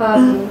 lower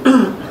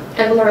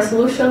angular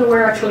resolution,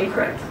 were actually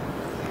correct.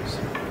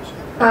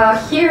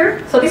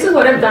 Here, so this is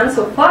what I've done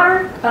so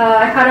far.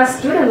 I had a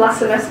student last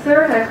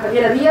semester,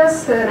 Javier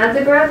Diaz, an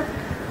undergrad,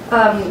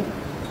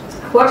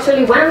 who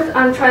actually went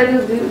and tried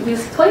to do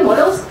these toy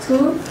models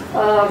to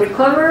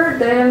recover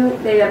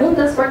the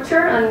abundance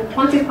structure and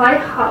quantify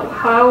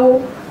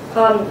how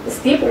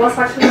steep was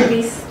actually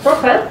this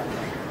profile.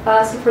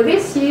 So for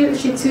this,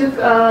 she took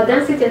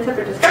density and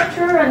temperature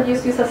structure and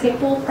used a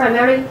simple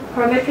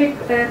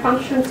parametric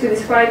function to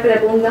describe the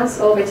abundance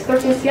of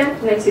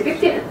H13CN and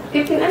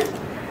HC15N.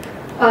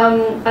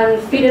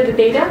 And feed it the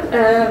data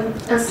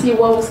and see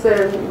what was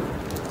the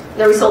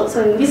results.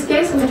 So in this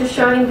case, I'm just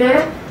showing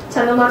the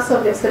channel maps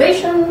of the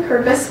observation,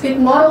 her best fit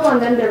model, and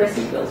then the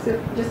residuals, so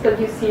just that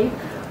you see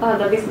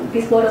that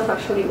these models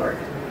actually work.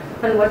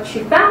 And what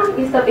she found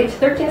is that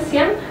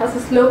H13CN has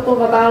a slope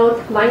of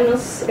about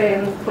minus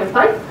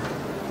 0.5.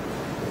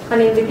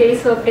 And in the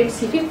case of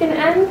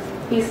HC15N,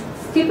 is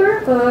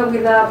steeper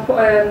with a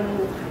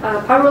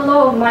power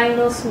law of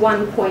minus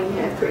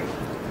 1.3.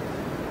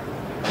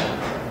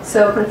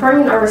 So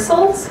confirming our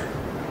results,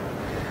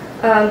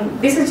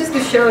 this is just to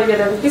show you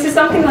that this is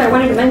something that I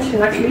wanted to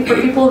mention actually for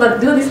people that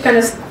do this kind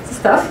of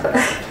stuff.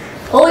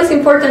 Always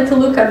important to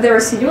look at the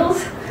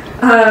residuals.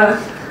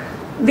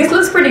 This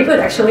looks pretty good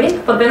actually,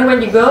 but then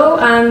when you go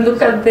and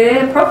look at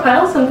the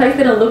profile, sometimes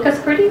they don't look as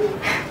pretty.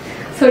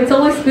 So it's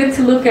always good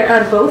to look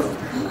at both.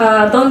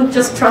 Don't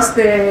just trust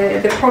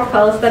the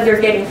profiles that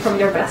you're getting from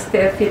your best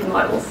fit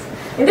models.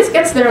 In this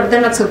case, they're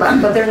not so bad,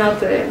 but they're not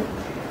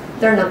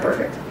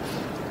perfect.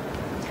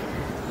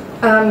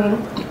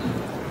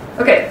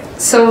 Okay,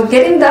 so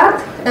getting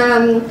that,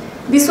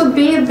 this would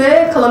be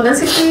the column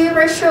density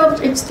ratio of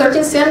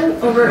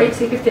H13CN over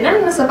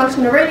HC15N as a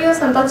function of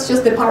radius, and that's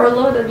just the power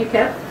law that you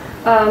get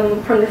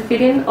from the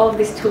fitting of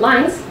these two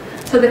lines.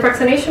 So the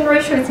fractionation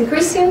ratio is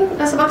increasing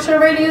as a function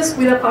of radius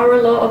with a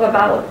power law of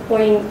about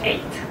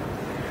 0.8.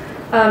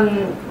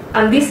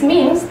 And this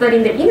means that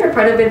in the inner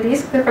part of the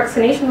disk, the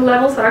fractionation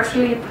levels are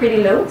actually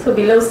pretty low, so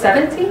below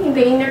 70 in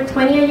the inner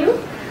 20 AU.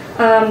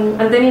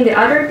 And then in the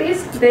other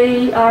disk,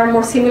 they are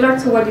more similar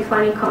to what you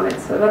find in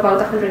comets, so about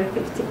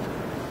 150.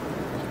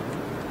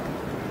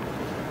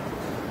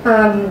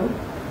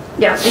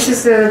 Yeah, this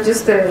is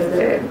just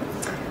the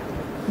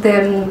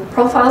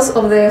profiles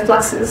of the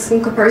fluxes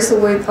in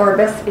comparison with our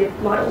best fit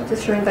model,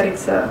 just showing that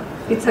it's a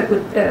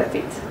good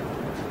fit.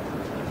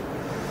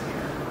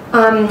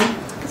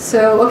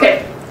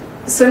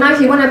 So now if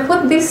you want to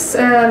put this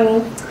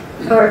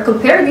or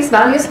compare these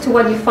values to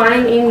what you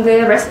find in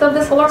the rest of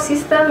the solar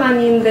system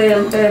and in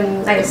the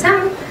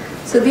ISM.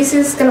 So this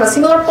is kind of a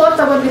similar plot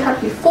to what we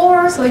had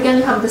before. So again,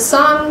 you have the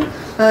sun,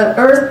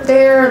 Earth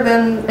there,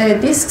 then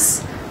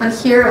disks, and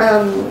here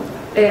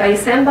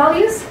ISM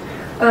values.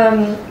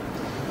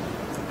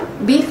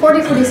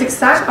 B40,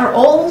 46 are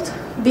old.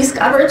 Disk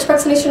average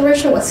fractionation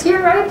ratio was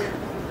here, right?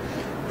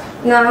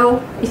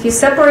 Now, if you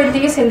separate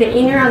these in the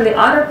inner and the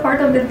outer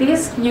part of the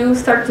disk, you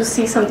start to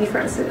see some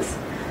differences.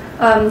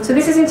 So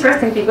this is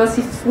interesting because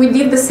if we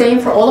did the same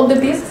for all of the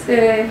disks,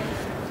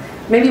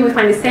 maybe we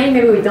find the same,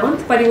 maybe we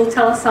don't, but it will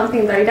tell us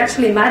something that it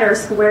actually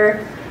matters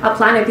where a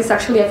planet is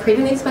actually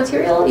accreting its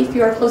material. If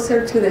you are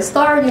closer to the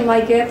star, you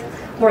might get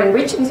more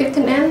enriched in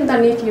 15N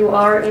than if you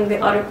are in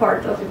the other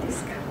part of the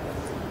disk.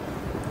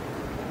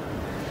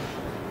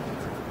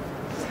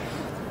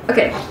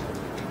 Okay,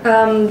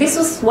 this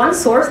was one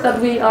source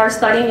that we are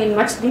studying in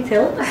much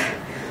detail.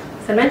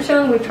 As I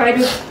mentioned, we try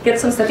to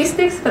get some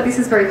statistics, but this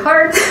is very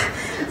hard.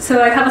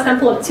 So I have a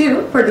sample of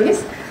 2 for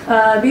this.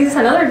 This is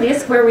another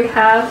disk where we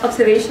have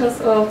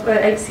observations of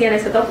HC and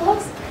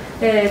isotopologues,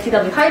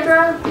 TW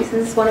Hydra. This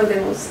is one of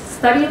the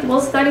most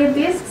well-studied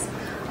disks.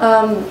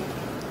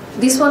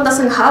 This one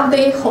doesn't have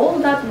the hole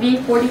that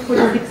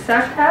B4046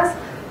 has,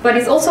 but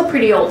it's also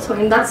pretty old. So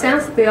in that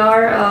sense, they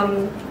are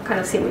kind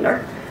of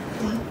similar.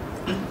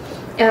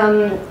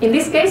 In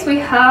this case, we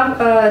have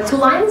 2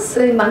 lines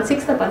in band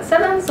 6 and band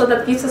 7, so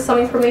that gives us some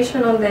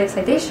information on the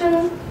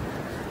excitation.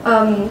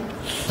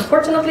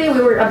 Unfortunately,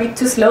 we were a bit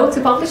too slow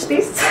to publish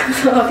this.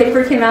 So a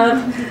paper came out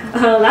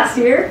last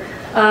year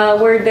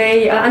where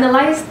they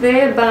analyzed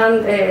the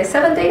band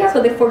 7 data,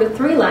 so the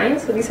 43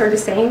 lines. So these are the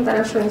same that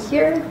I'm showing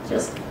here,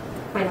 just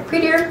kind of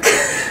prettier.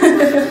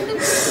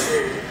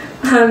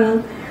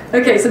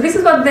 Okay, so this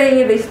is what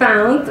they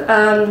found.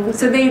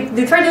 So they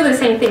tried to do the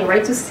same thing,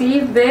 right? To see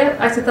if the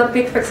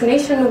isotopic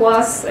fractionation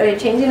was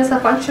changing as a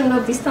function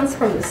of distance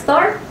from the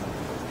star.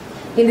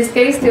 In this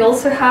case, they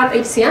also had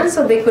HCN,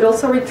 so they could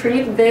also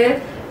retrieve the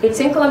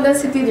HCN column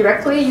density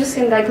directly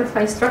using the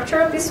hyperfine structure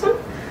of this one.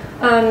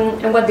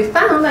 And what they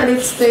found, that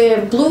it's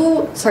the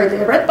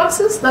the red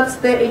boxes, that's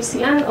the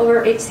HCN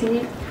over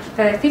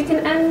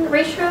HC15N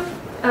ratio.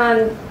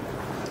 And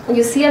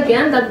you see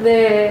again that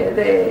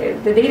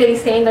the data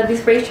is saying that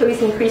this ratio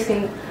is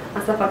increasing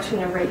as a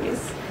function of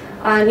radius.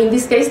 And in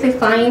this case, they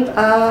find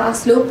a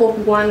slope of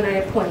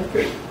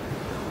 1.3.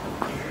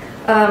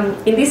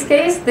 In this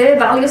case, the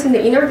values in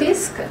the inner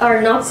disk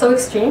are not so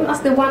extreme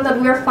as the one that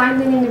we are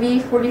finding in the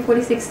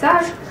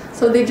V4046-.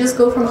 So they just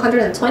go from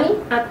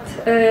 120 at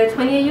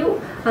 20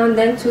 AU and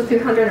then to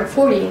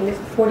 340 in the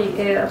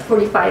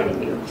 45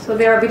 AU. So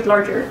they are a bit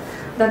larger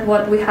than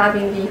what we have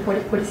in the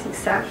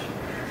V4046-.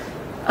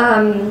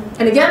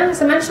 And again,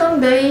 as I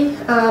mentioned, they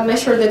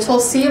measured the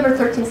 12C over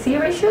 13C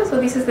ratio. So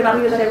this is the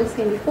value that I was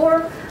saying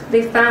before.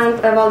 They found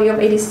a value of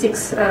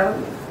 86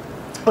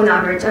 on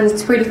average, and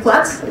it's pretty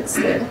flat. It's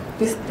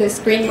this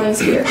green line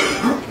here.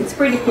 It's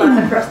pretty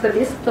flat across the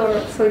disk,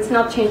 so it's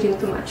not changing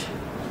too much.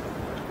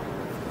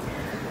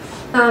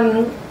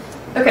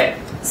 Okay,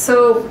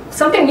 so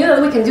something new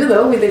that we can do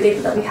though with the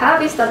data that we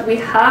have is that we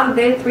have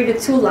the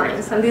 3-2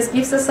 lines, and this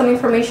gives us some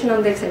information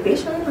on the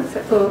excitation,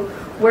 so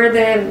where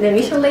the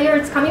emission layer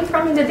is coming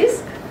from in the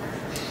disk.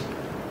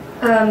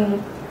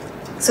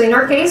 So in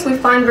our case, we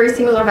find very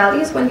similar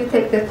values when you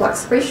take the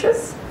flux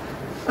ratios.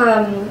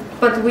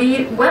 But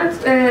we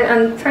went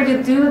and tried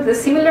to do the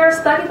similar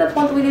study that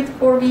what we did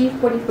for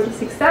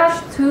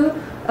V4046- to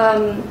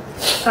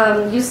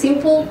use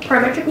simple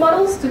parametric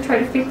models to try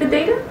to fit the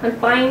data and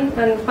find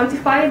and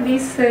quantify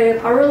this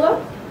power law.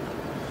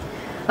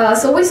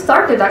 So we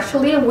started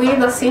actually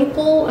with a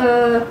simple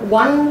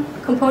one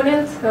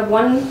component,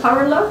 one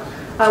power law,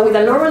 with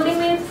a lower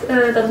limit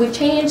that we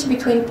change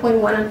between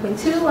 0.1 and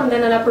 0.2, and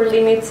then an upper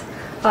limit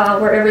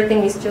where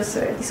everything is just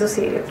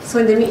dissociated. So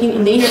in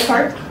the inner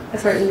part,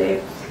 in the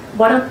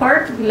bottom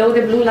part, below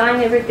the blue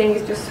line, everything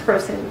is just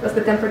frozen because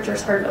the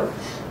temperatures are low.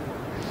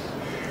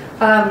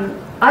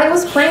 I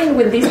was playing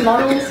with these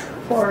models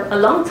for a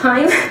long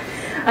time,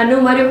 and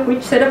no matter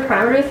which set of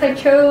parameters I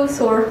chose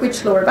or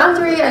which lower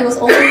boundary, I was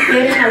always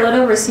getting a lot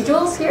of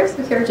residuals here.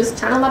 So here are just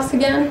channel maps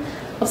again,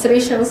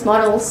 observations,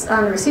 models,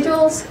 and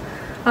residuals.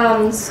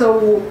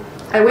 So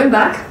I went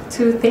back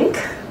to think,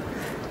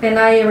 and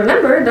I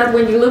remember that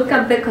when you look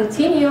at the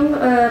continuum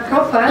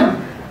profile,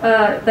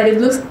 that it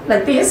looks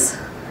like this.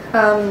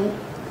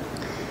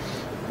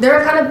 There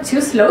are kind of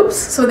two slopes.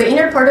 So the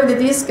inner part of the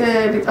disk,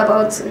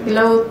 about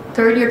below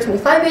 30 or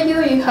 25 AU,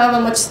 you have a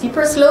much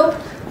steeper slope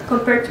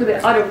compared to the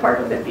other part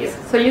of the disk.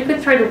 So you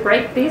could try to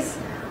break this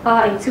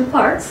in two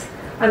parts.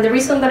 And the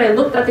reason that I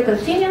looked at the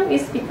continuum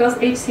is because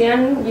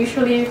HCN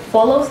usually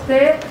follows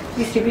the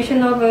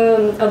distribution of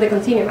the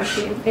continuum.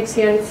 Actually,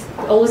 HCN is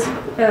always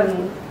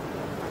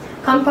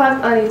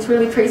compact, and it's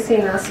really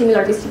tracing a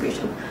similar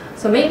distribution.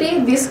 So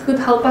maybe this could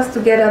help us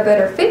to get a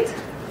better fit.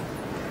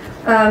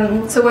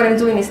 So what I'm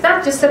doing is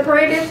that just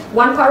separated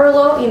one power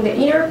law in the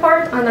inner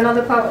part and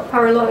another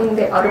power law in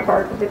the outer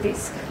part of the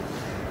disk.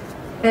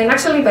 And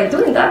actually by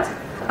doing that,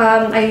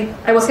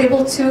 I was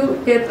able to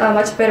get a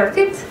much better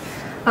fit.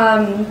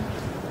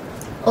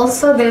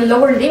 Also, the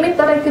lower limit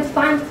that I could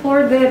find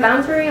for the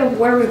boundary of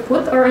where we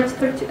put our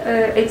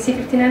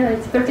HC15N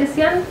and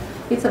HC13CN,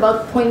 it's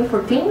about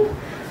 0.14.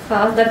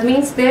 That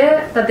means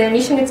that the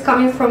emission is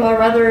coming from a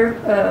rather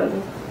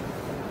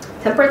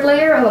temperate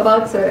layer of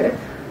about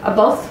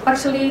above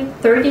actually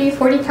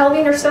 30-40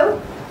 Kelvin or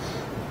so.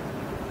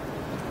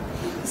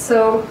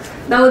 So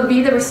that would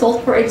be the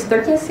result for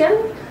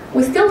H13CN.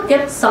 We still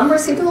get some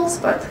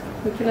residuals, but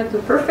we cannot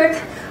do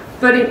perfect.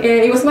 But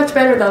it was much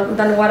better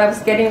than what I was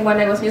getting when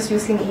I was just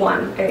using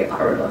one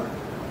power law.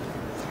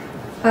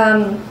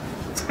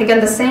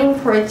 Again, the same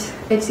for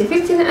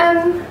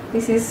HC15N.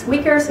 This is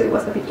weaker, so it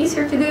was a bit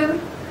easier to do.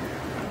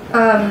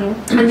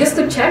 And just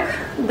to check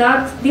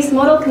that this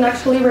model can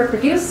actually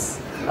reproduce,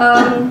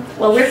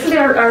 well, we actually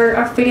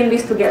are fitting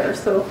this together.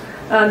 So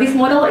this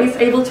model is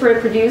able to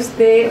reproduce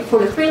the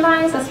 43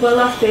 lines as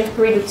well as the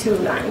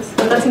 3-2 lines.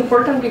 And that's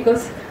important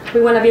because we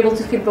want to be able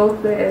to fit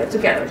both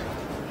together.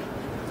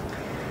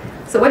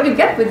 So what you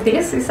get with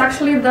this is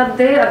actually that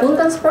the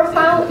abundance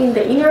profile in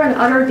the inner and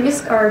outer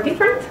disk are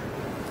different.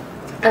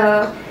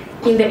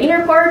 In the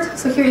inner part,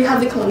 so here you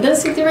have the column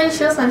density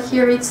ratios, and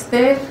here it's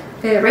the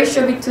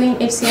ratio between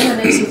HCN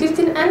and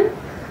HC15N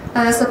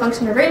as a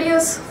function of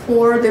radius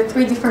for the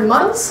three different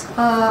models,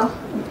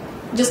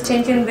 just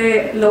changing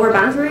the lower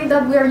boundary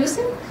that we are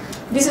using.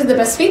 This is the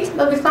best fit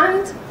that we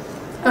find.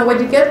 And what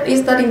you get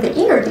is that in the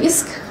inner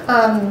disk,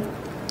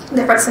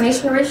 the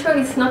fractionation ratio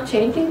is not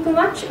changing too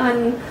much,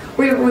 and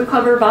we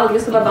recover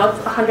values of about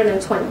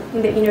 120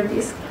 in the inner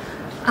disk.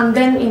 And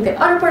then in the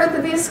other part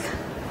of the disk,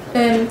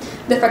 the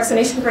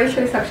fractionation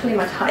ratio is actually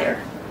much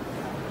higher,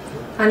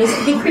 and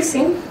it's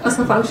decreasing as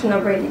a function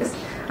of radius.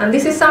 And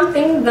this is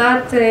something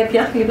that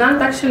Pierre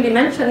Leblanc actually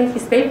mentioned in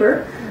his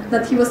paper,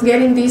 that he was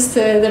getting this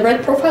the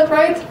red profile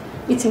right.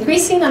 It's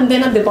increasing, and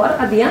then at the bottom,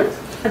 at the end,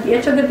 at the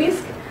edge of the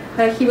disk,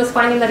 he was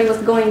finding that it was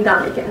going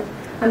down again.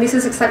 And this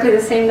is exactly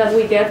the same that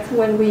we get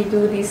when we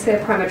do these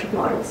parametric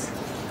models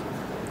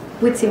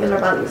with similar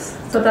values.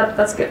 So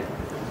that's good.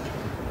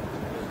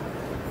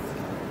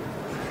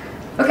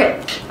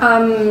 Okay,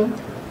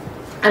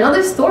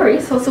 another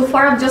story. So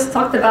far I've just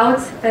talked about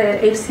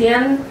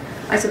HCN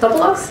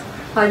isotopologues.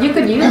 You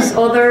could use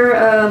other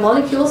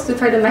molecules to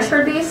try to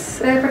measure this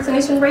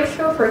fractionation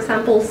ratio, for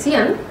example,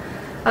 CN.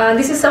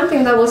 This is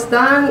something that was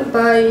done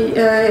by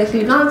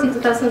Leblanc in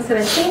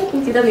 2017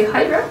 in TW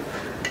Hydra,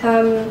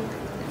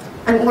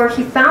 and where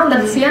he found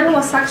that CN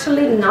was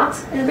actually not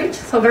enriched,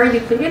 so very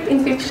depleted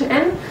in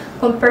 15N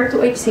compared to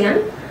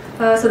HCN.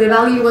 So the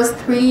value was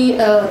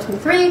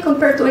 323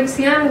 compared to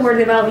HCN, where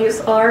the values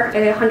are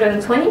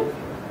 120.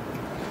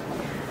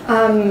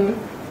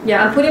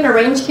 Yeah, I'm putting a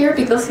range here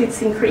because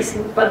it's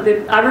increasing, but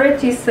the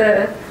average is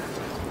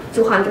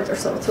 200 or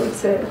so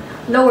it's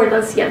lower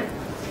than CN.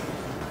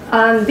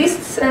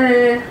 This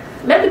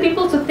led the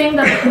people to think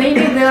that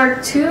maybe there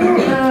are two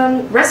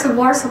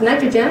reservoirs of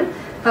nitrogen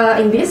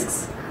in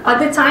disks at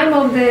the time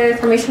of the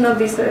formation of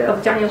these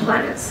of giant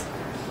planets,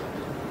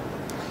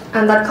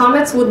 and that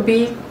comets would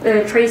be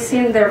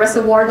tracing the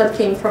reservoir that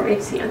came from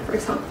HCN, for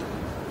example.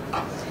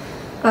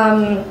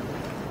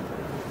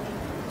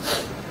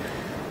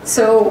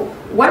 So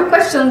one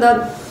question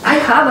that I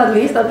have, at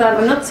least, that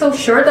I'm not so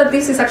sure that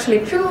this is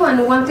actually true,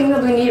 and one thing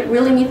that we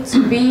really need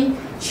to be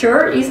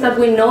sure is that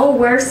we know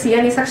where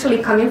CN is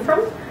actually coming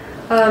from,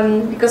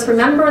 because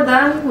remember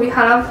that we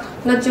have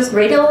not just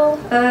radial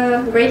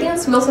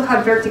gradients, we also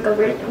have vertical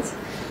gradients.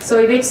 So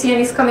if HCN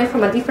is coming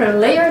from a different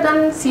layer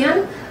than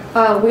CN,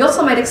 we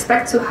also might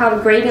expect to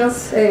have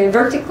gradients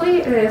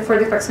vertically for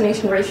the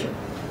fractionation ratio.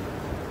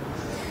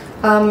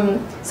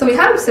 So we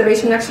have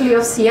observation actually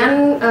of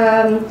CN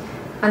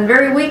and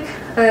very weak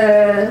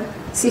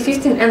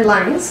C15N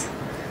lines.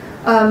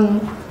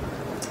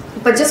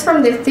 But just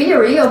from the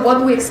theory of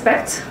what we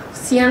expect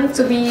CN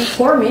to be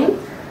forming,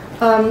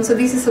 so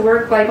this is a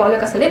work by Paolo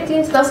Casaletti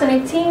in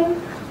 2018,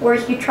 where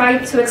he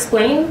tried to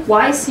explain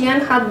why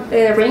CN had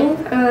a ring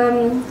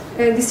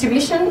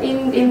distribution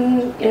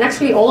in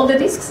actually all of the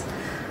disks.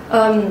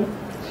 And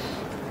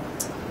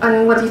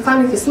what he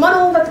found with his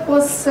model that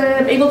was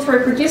able to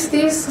reproduce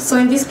this. So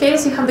in this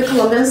case, you have the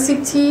column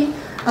density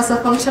as a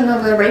function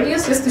of the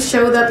radius, just to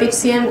show that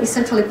HCN is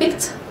centrally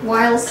peaked,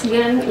 while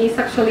CN is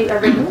actually a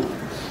ring.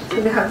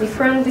 So they have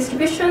different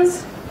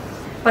distributions.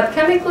 But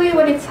chemically,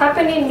 what is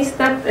happening is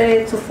that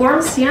to form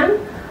CN,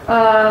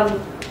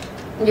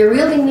 you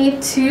really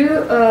need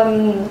to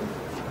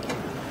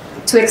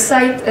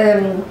excite,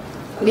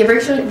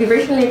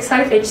 vibrationally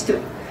excite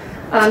H2.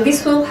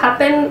 This will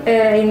happen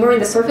more in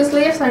the surface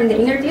layers and in the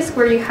inner disk,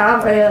 where you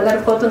have a lot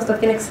of photons that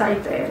can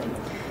excite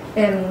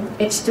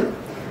H2.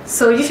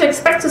 So you should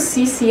expect to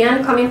see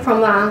CN coming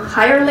from a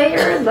higher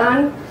layer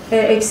than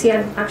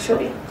HCN,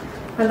 actually.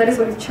 And that is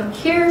what is shown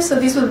here. So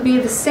this will be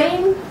the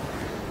same,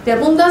 the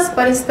abundance,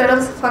 but instead of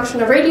a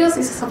function of radius,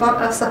 it's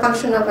a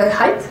function of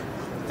height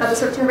at a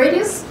certain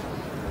radius.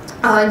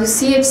 You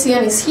see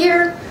HCN is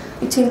here,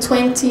 between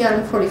 20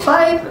 and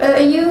 45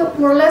 AU,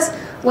 more or less,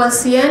 while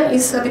CN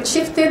is a bit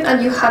shifted,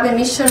 and you have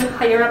emission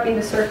higher up in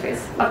the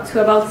surface, up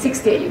to about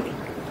 60 AU.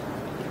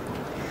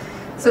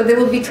 So they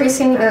will be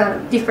tracing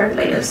different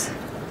layers.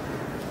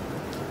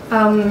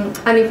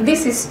 And if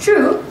this is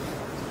true,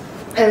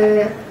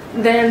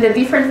 then the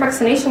different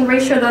fractionation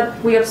ratio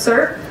that we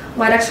observe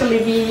might actually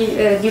be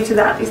due to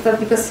that. Is that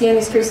because CN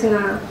is tracing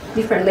a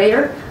different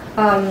layer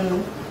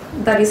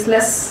that is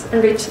less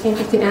enriched in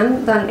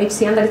 15N than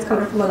HCN that is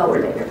coming from a lower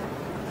layer.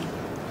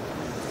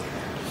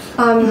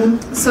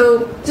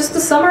 So just to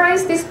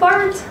summarize this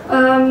part,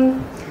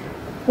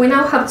 we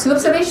now have two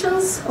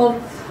observations of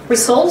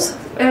results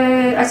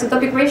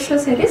isotopic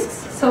ratios in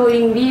disks. So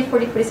in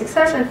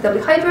V4046H and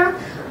TW Hydra,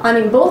 and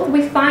in both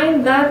we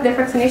find that the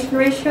fractionation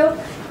ratio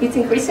is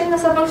increasing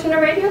as a function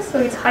of radius, so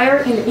it's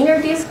higher in the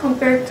inner disk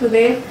compared to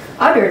the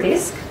outer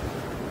disk.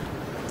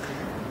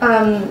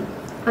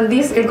 And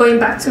this, going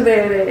back to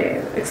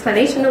the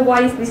explanation of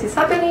why this is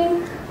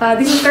happening,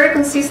 this is very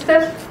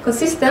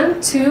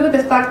consistent to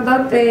the fact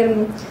that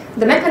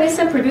the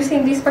mechanism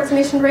producing these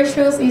fractionation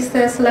ratios is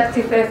the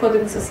selective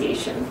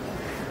photodissociation.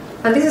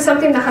 And this is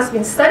something that has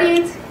been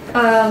studied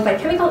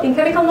in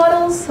chemical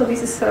models. So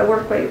this is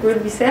work by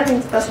Ruud Visser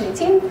in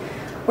 2018,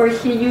 where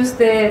he used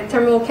the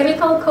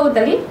thermochemical code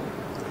DALI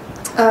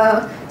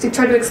to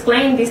try to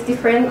explain these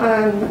different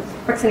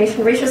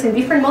fractionation ratios in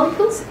different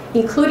molecules,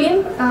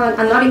 including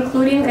and not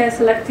including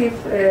selective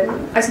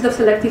isotope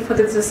selective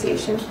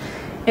photodissociation.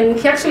 And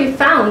he actually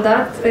found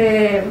that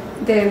the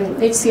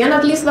HCN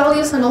at least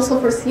values and also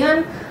for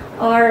CN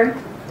are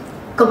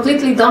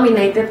completely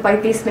dominated by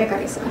this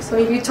mechanism. So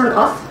if you turn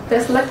off the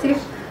selective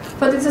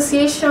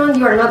photodissociation,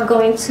 you are not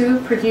going to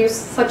produce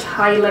such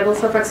high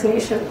levels of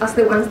fractionation as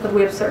the ones that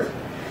we observe.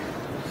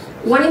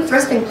 One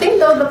interesting thing,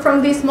 though,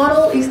 from this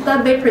model is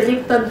that they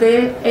predict that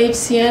the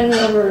HCN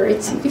over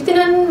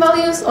HC59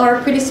 values are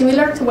pretty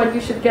similar to what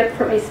you should get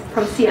from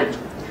CN.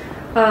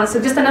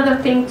 So just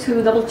another thing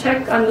to double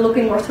check and look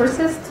in more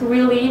sources to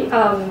really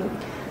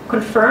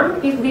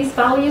confirm if these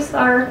values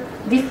are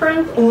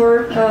different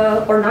or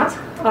not,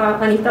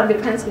 and if that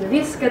depends on the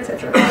disk,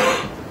 etc.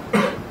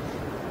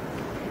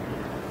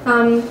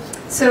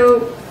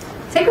 So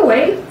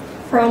takeaway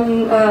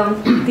from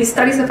these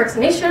studies of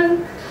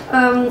fractionation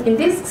in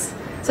disks.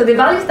 So the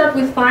values that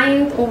we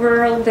find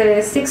over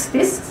the 6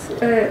 disks,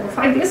 or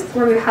 5 disks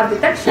where we have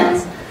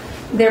detections,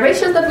 the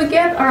ratios that we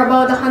get are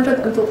about 100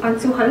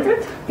 and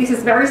 200. This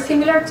is very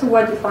similar to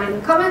what you find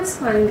in comets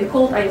and in the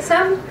cold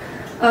ISM.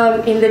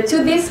 In the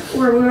 2 disks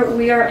where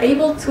we are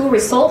able to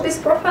resolve these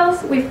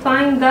profiles, we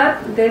find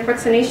that the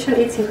fractionation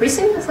is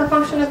increasing as a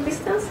function of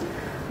distance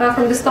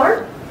from the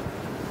star.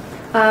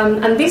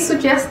 And this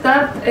suggests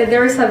that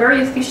there is a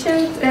very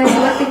efficient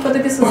selective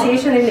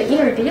photodissociation in the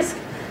inner disk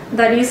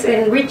that is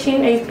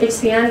enriching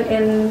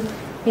HCN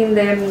in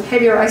the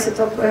heavier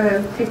isotope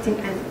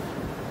 15N.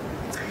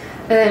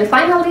 And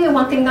finally,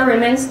 one thing that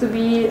remains to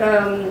be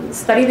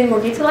studied in more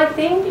detail, I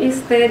think,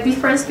 is the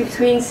difference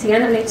between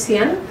CN and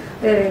HCN,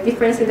 the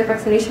difference in the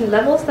fractionation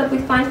levels that we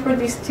find for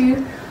these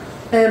 2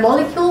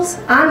 molecules,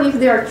 and if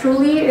they are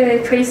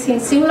truly tracing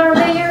similar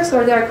layers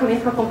or they are coming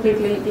from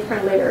completely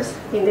different layers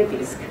in the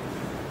disk.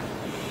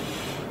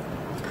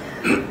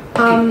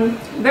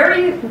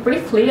 Very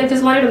briefly, I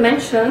just wanted to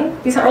mention,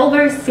 these are all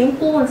very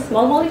simple and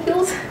small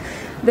molecules.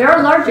 There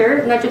are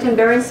larger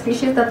nitrogen-bearing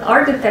species that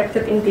are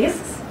detected in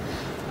disks.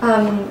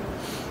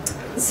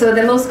 So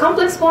the most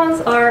complex ones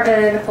are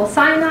methyl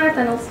cyanide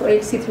and also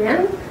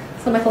HC3N.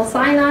 So methyl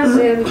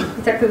cyanide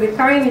detected with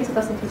Karim in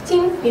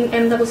 2015 in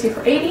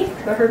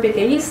MWC480, a big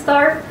AE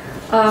star.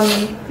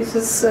 This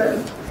was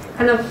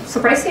kind of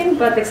surprising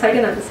but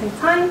exciting at the same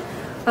time.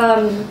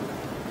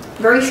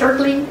 Very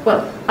shortly,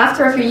 well,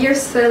 after a few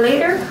years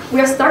later, we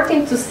are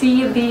starting to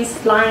see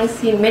these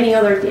lines in many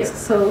other disks.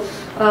 So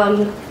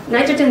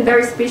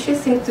nitrogen-bearing species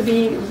seem to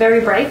be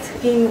very bright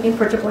in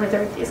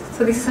protoplanetary disks.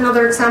 So this is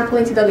another example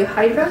in TW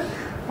Hydra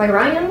by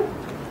Ryan.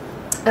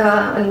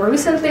 And more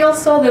recently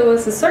also, there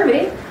was a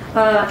survey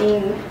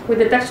with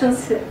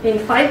detections in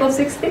 5 of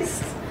 6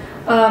 disks,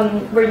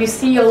 where you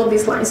see all of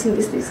these lines in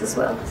these disks as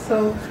well.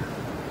 So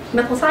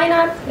methyl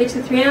cyanide,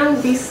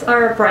 HC3N, these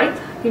are bright.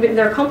 Even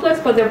they're complex,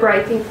 but they're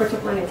bright in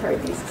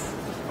protoplanetary disks.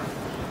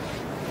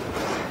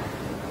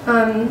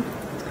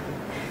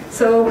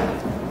 So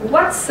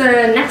what's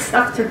next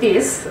after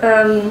this?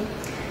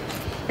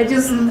 I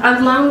just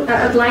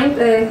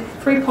outlined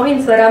 3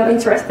 points that I'm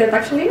interested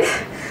actually.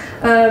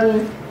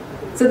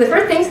 So the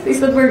first thing is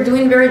that we're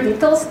doing very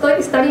detailed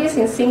studies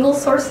in single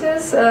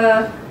sources.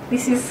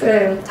 This is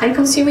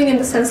time-consuming in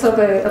the sense of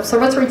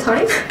observatory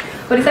time,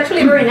 but it's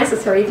actually very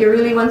necessary if you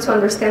really want to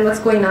understand what's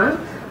going on.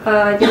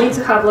 You need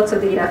to have lots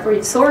of data for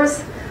each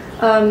source.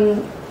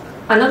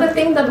 Another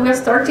thing that we are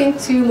starting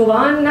to move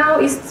on now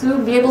is to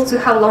be able to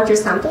have larger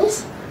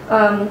samples.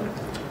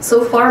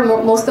 So far,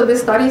 most of the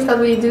studies that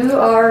we do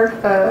are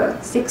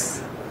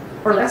 6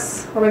 or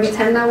less, or maybe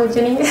 10 now with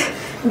Jenny,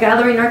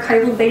 gathering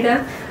archival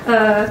data.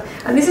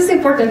 And this is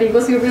important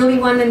because we really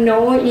want to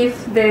know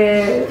if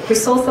the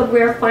results that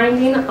we are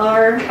finding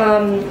are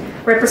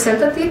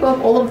representative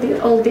of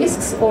all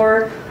disks,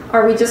 or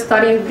are we just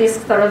studying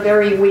disks that are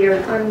very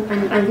weird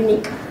and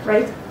unique,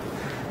 right?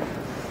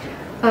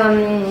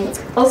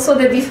 Also,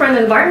 the different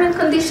environment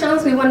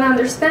conditions we want to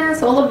understand.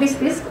 So all of these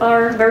disks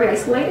are very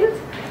isolated.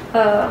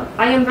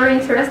 I am very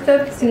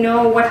interested to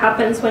know what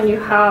happens when you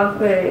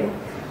have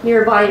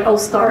nearby all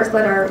stars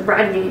that are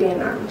radiating.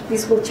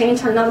 This will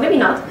change or not, maybe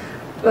not,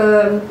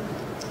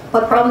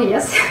 but probably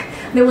yes.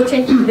 They will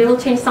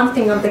change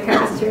something of the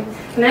chemistry.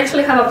 And I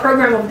actually have a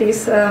program of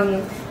this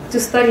to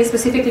study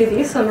specifically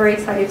this, so I'm very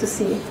excited to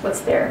see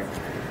what's there.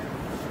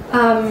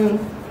 And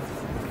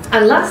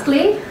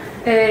lastly,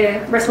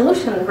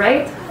 resolution,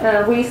 right?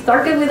 We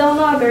started with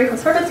ALMA very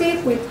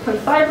conservative with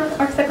 0.5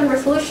 arcsecond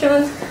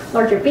resolution,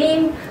 larger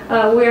beam.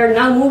 We are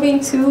now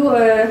moving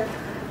to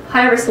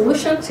higher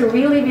resolution to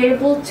really be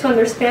able to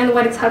understand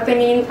what is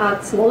happening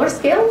at smaller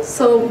scale.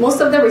 So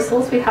most of the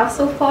results we have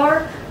so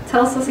far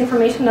tells us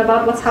information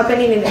about what's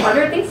happening in the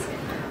outer disk,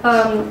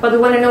 but we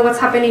want to know what's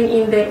happening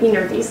in the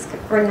inner disk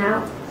right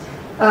now.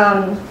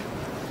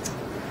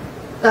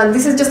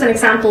 This is just an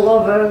example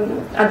of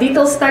a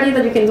detailed study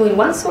that you can do in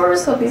one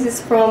source. So this is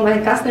from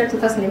Kastner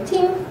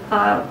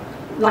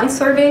 2018 line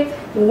survey.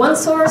 In one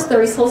source, the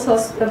results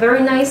was a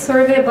very nice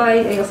survey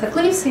by Elsa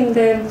Cliffs in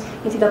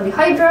TW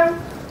Hydra.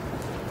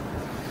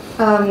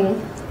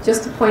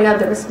 Just to point out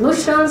the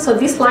resolution. So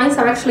these lines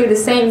are actually the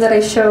same that I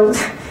showed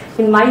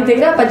in my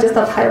data, but just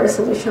at higher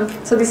resolution.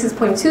 So this is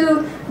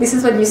 0.2. This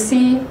is what you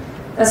see.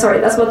 That's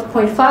what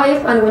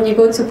 0.5, and when you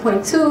go to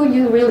 0.2,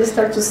 you really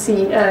start to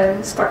see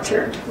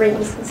structure,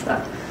 rings and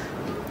stuff.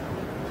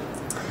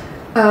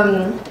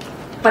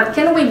 But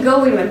can we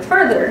go even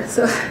further?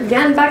 So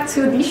again, back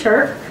to D#.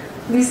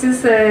 This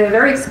is a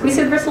very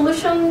exquisite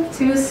resolution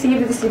to see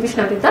the distribution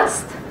of the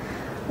dust.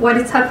 What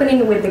is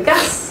happening with the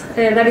gas?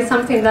 That is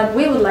something that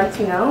we would like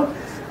to know.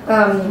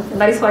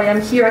 That is why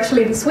I'm here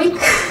actually this week.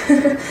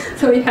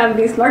 So we have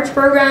this large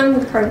program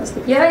with current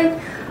SDPI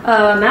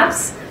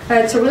maps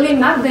to really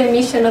map the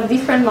emission of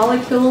different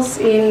molecules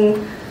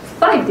in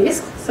 5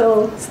 disks.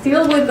 So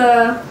still with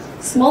a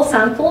small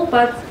sample,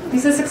 but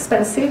this is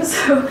expensive.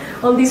 So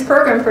on this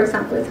program, for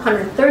example, it's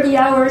 130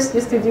 hours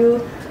just to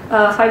do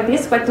 5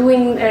 disks, but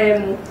doing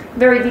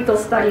very detailed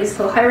studies,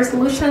 so high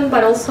resolution,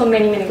 but also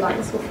many, many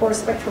lines with 4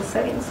 spectral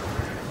settings.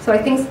 So I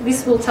think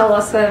this will tell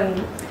us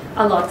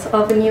a lot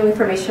of the new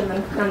information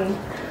and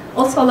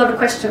also a lot of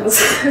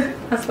questions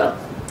as well.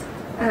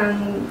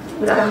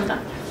 With that, I'm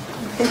done.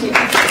 Thank you.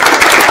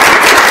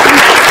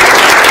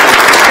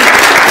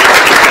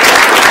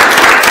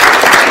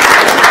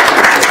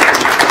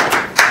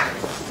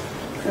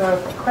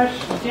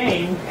 Question,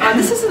 Jane.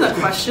 This isn't a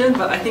question,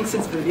 but I think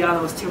since Viviana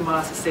was too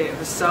modest to say it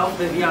herself,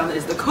 Viviana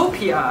is the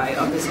co-PI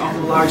of this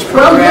ALMA large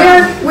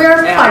program. Well,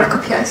 we're 5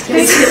 co-PIs.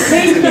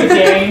 Thank you,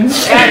 Jane.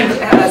 And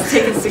has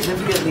taken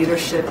significant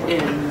leadership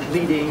in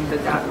leading the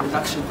data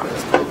reduction for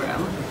this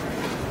program.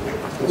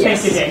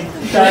 Yes. Thank you, Jane.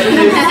 That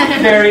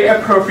is very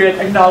appropriate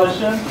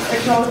acknowledgement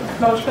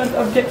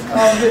of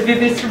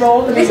this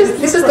role.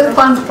 This is the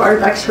fun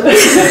part, actually.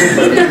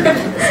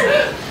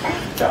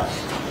 Josh.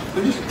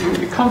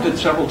 You commented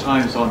several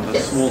times on the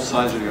small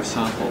size of your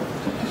sample.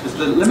 Is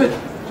the limit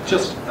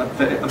just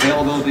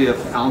availability of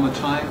ALMA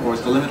time, or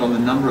is the limit on the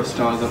number of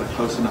stars that are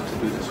close enough to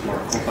do this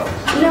work, or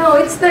both? No,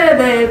 it's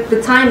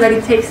the time that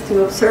it takes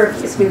to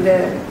observe this with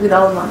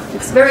ALMA.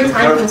 It's very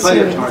time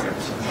consuming. There are plenty of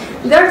targets.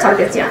 There are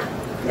targets,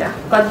 yeah.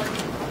 But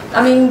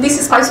I mean, this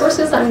is 5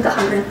 sources and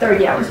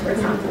 130 hours, for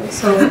example.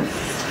 So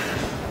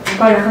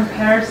by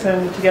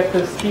comparison, to get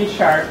those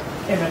D-sharp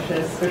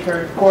images, which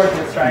are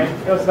gorgeous, right?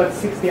 It was about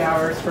 60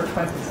 hours for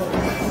 20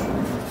 sources.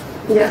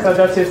 yeah, So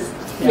that's just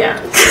yeah.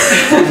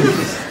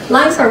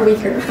 Lines are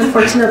weaker,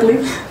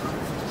 unfortunately.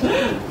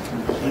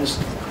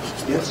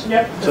 Yes.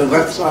 Yep. So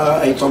that's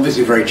it's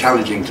obviously very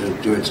challenging to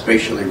do it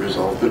spatially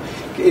resolved. But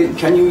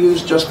can you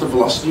use just the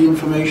velocity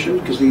information,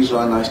 because these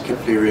are nice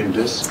Keplerian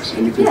disks,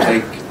 and you can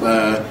take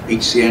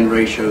HCN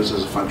ratios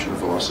as a function of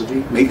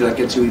velocity? Maybe that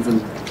gets you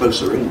even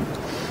closer in.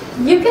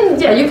 You can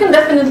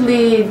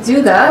definitely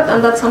do that,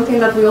 and that's something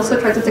that we also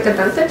try to take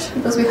advantage,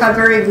 because we have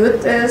very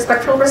good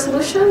spectral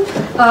resolution.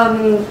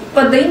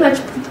 But the image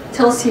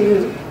tells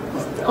you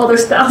other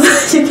stuff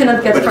you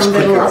cannot get from the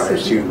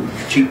velocity.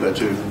 It's cheaper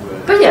to.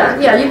 But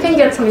yeah, you can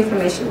get some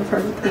information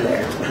from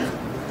there.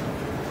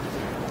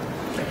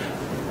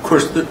 Of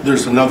course,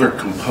 there's another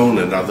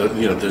component.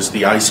 There's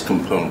the ice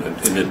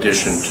component in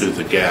addition to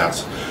the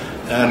gas,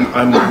 and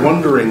I'm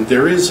wondering,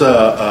 there is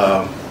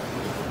an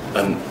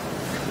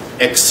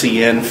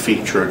XCN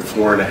feature at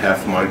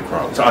 4.5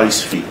 microns,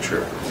 ice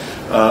feature,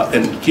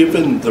 and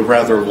given the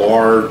rather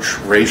large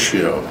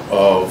ratio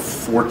of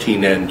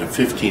 14N to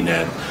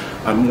 15N,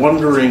 I'm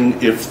wondering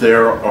if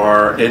there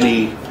are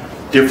any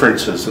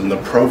differences in the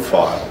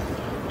profile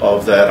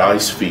of that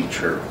ice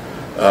feature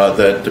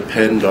that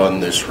depend on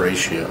this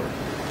ratio.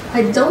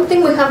 I don't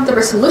think we have the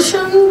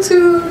resolution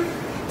to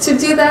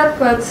do that,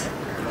 but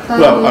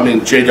well, I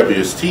mean,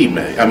 JWST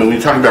may. I mean, we're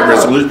talking about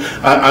resolution.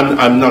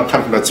 I'm not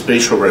talking about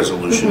spatial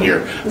resolution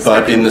here,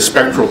 but in the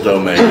spectral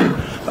domain,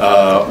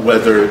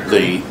 whether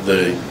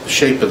the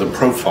shape of the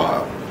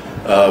profile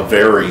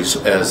varies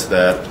as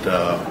that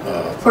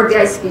for the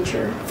ice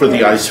feature. For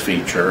the ice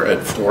feature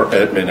at 4,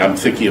 I mean, I'm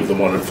thinking of the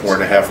one at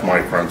 4.5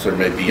 microns. There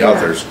may be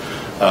others,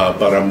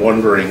 but I'm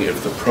wondering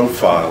if the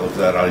profile of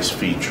that ice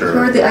feature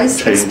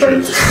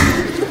changes.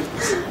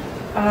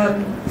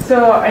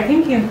 So I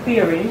think in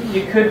theory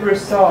you could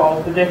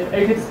resolve the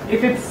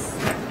if it's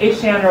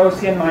HCN or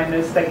OCN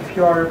minus, like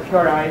pure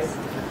ice,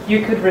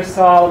 you could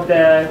resolve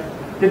the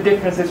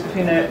differences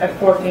between a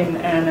 14N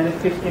and a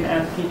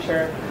 15N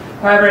feature.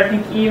 However, I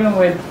think even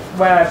with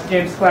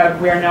James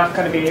Webb, we are not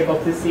going to be able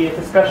to see it,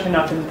 especially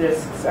not in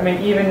disks. I mean,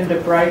 even in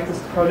the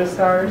brightest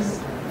protostars,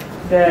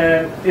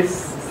 this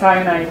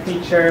cyanide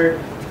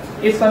feature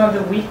is one of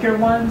the weaker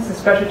ones,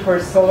 especially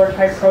towards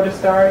solar-type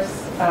protostars.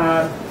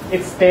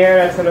 It's there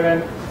at sort of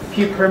a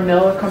few per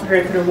mil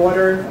compared to the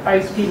water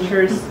ice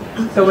features.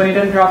 So when you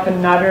then drop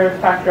another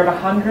factor of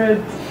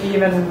 100,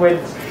 even with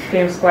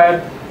James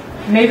Webb,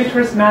 maybe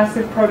towards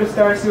massive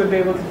protostars you would be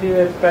able to do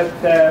it, but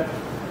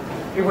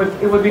it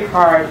would be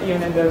hard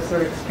even in those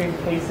sort of extreme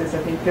cases, I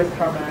think, just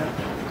from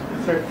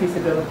a sort of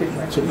feasibility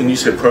point. So when you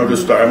say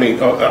protostar, I mean,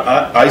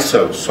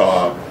 ISO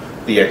saw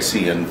the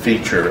XCN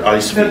feature,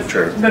 ice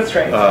feature. That's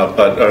right.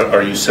 But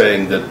are you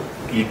saying that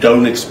you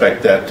don't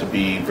expect that to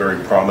be very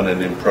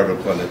prominent in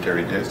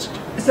protoplanetary disks?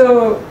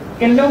 So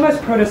in NOMA's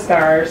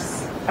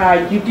protostars,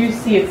 you do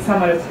see it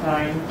some at a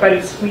time, but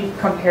it's weak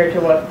compared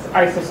to what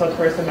ISO saw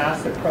towards the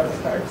massive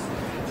protostars.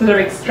 So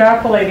they're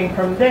extrapolating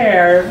from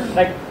there,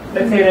 like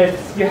let's say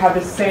that you have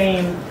the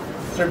same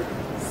sort of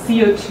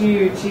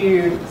CO2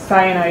 to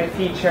cyanide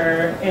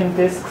feature in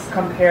disks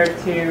compared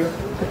to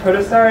the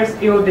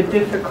protostars, it will be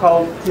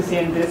difficult to see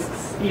in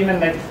disks. Even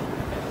like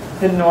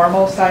the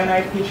normal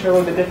cyanide feature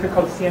will be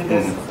difficult to see in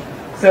disks.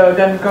 So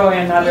then going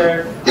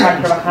another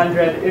factor of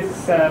 100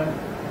 is.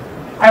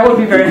 I will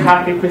be very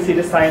happy if we see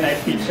the cyanide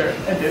feature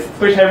in disks,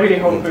 which I really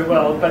hope we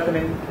will. But I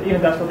mean,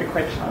 even that will be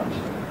quite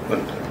challenging.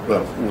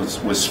 Well,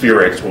 with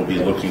Spherex, we'll be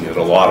looking at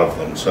a lot of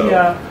them. So.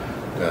 Yeah.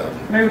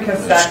 Maybe we can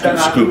stack them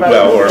up.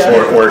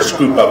 Or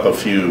scoop up a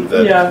few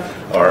that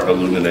are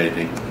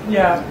illuminating.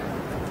 Yeah.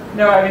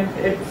 No, I mean,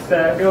 it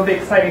will be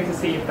exciting to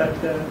see, but...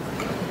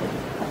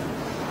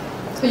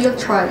 So you'll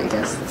try, I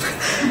guess.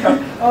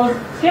 Oh,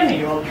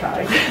 Jenny will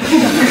try.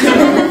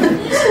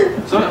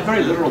 So I'm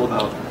very literal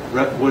about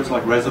words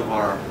like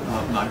reservoir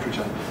of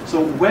nitrogen.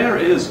 So where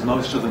is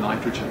most of the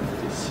nitrogen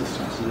in these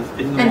systems? Is it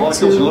in the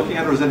molecules you're looking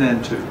at, or is it in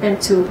N2?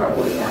 N2,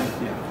 probably, yeah.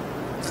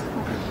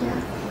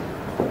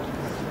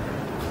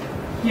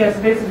 Yes,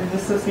 basically the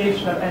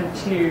dissociation of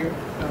N2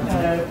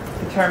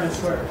 determines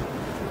where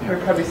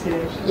probably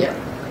CH. Yeah.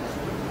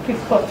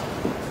 Please quote.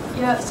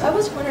 Yes, I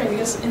was wondering,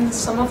 because in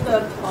some of the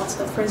plots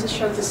that, for instance,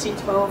 showed the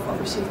C12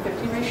 over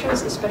C50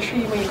 ratios,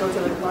 especially when you go to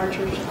like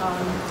larger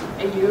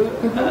AU,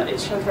 it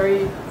showed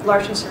very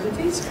large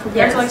uncertainties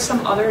compared to like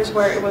some others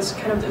where it was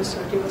kind of the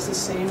uncertainty was the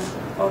same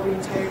over the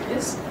entire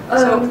disk.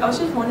 So I was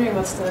just wondering,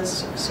 what's the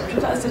source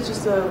of that? Is it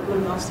just the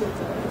luminosity of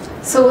the...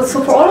 So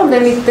for all of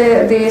them,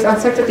 the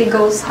uncertainty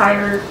goes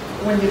higher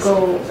when you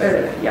go,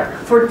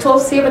 For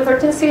 12C and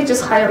 13C, it's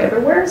just higher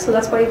everywhere, so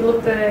that's why it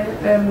looked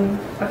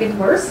a bit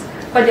worse.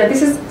 But yeah,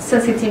 this is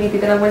sensitivity,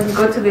 that when you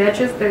go to the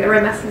edges, the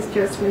RMS is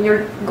just, when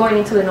you're going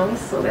into the noise,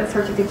 so the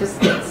uncertainty just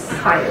gets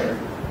higher.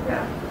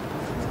 Yeah.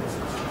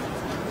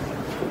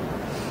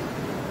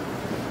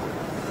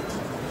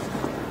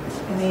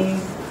 Any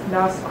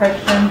last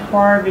question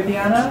for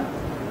Viviana?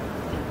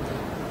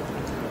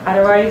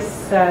 Otherwise,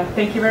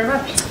 thank you very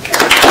much.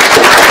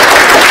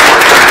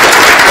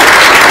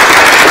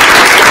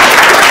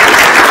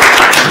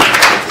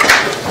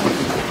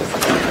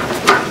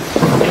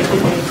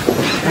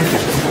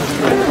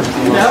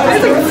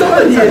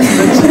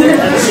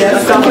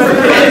 Yes,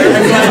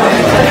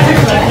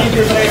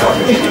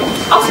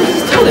 also,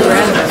 it's totally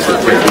random.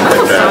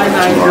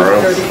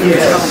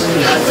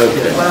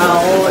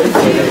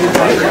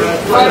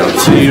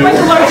 See you.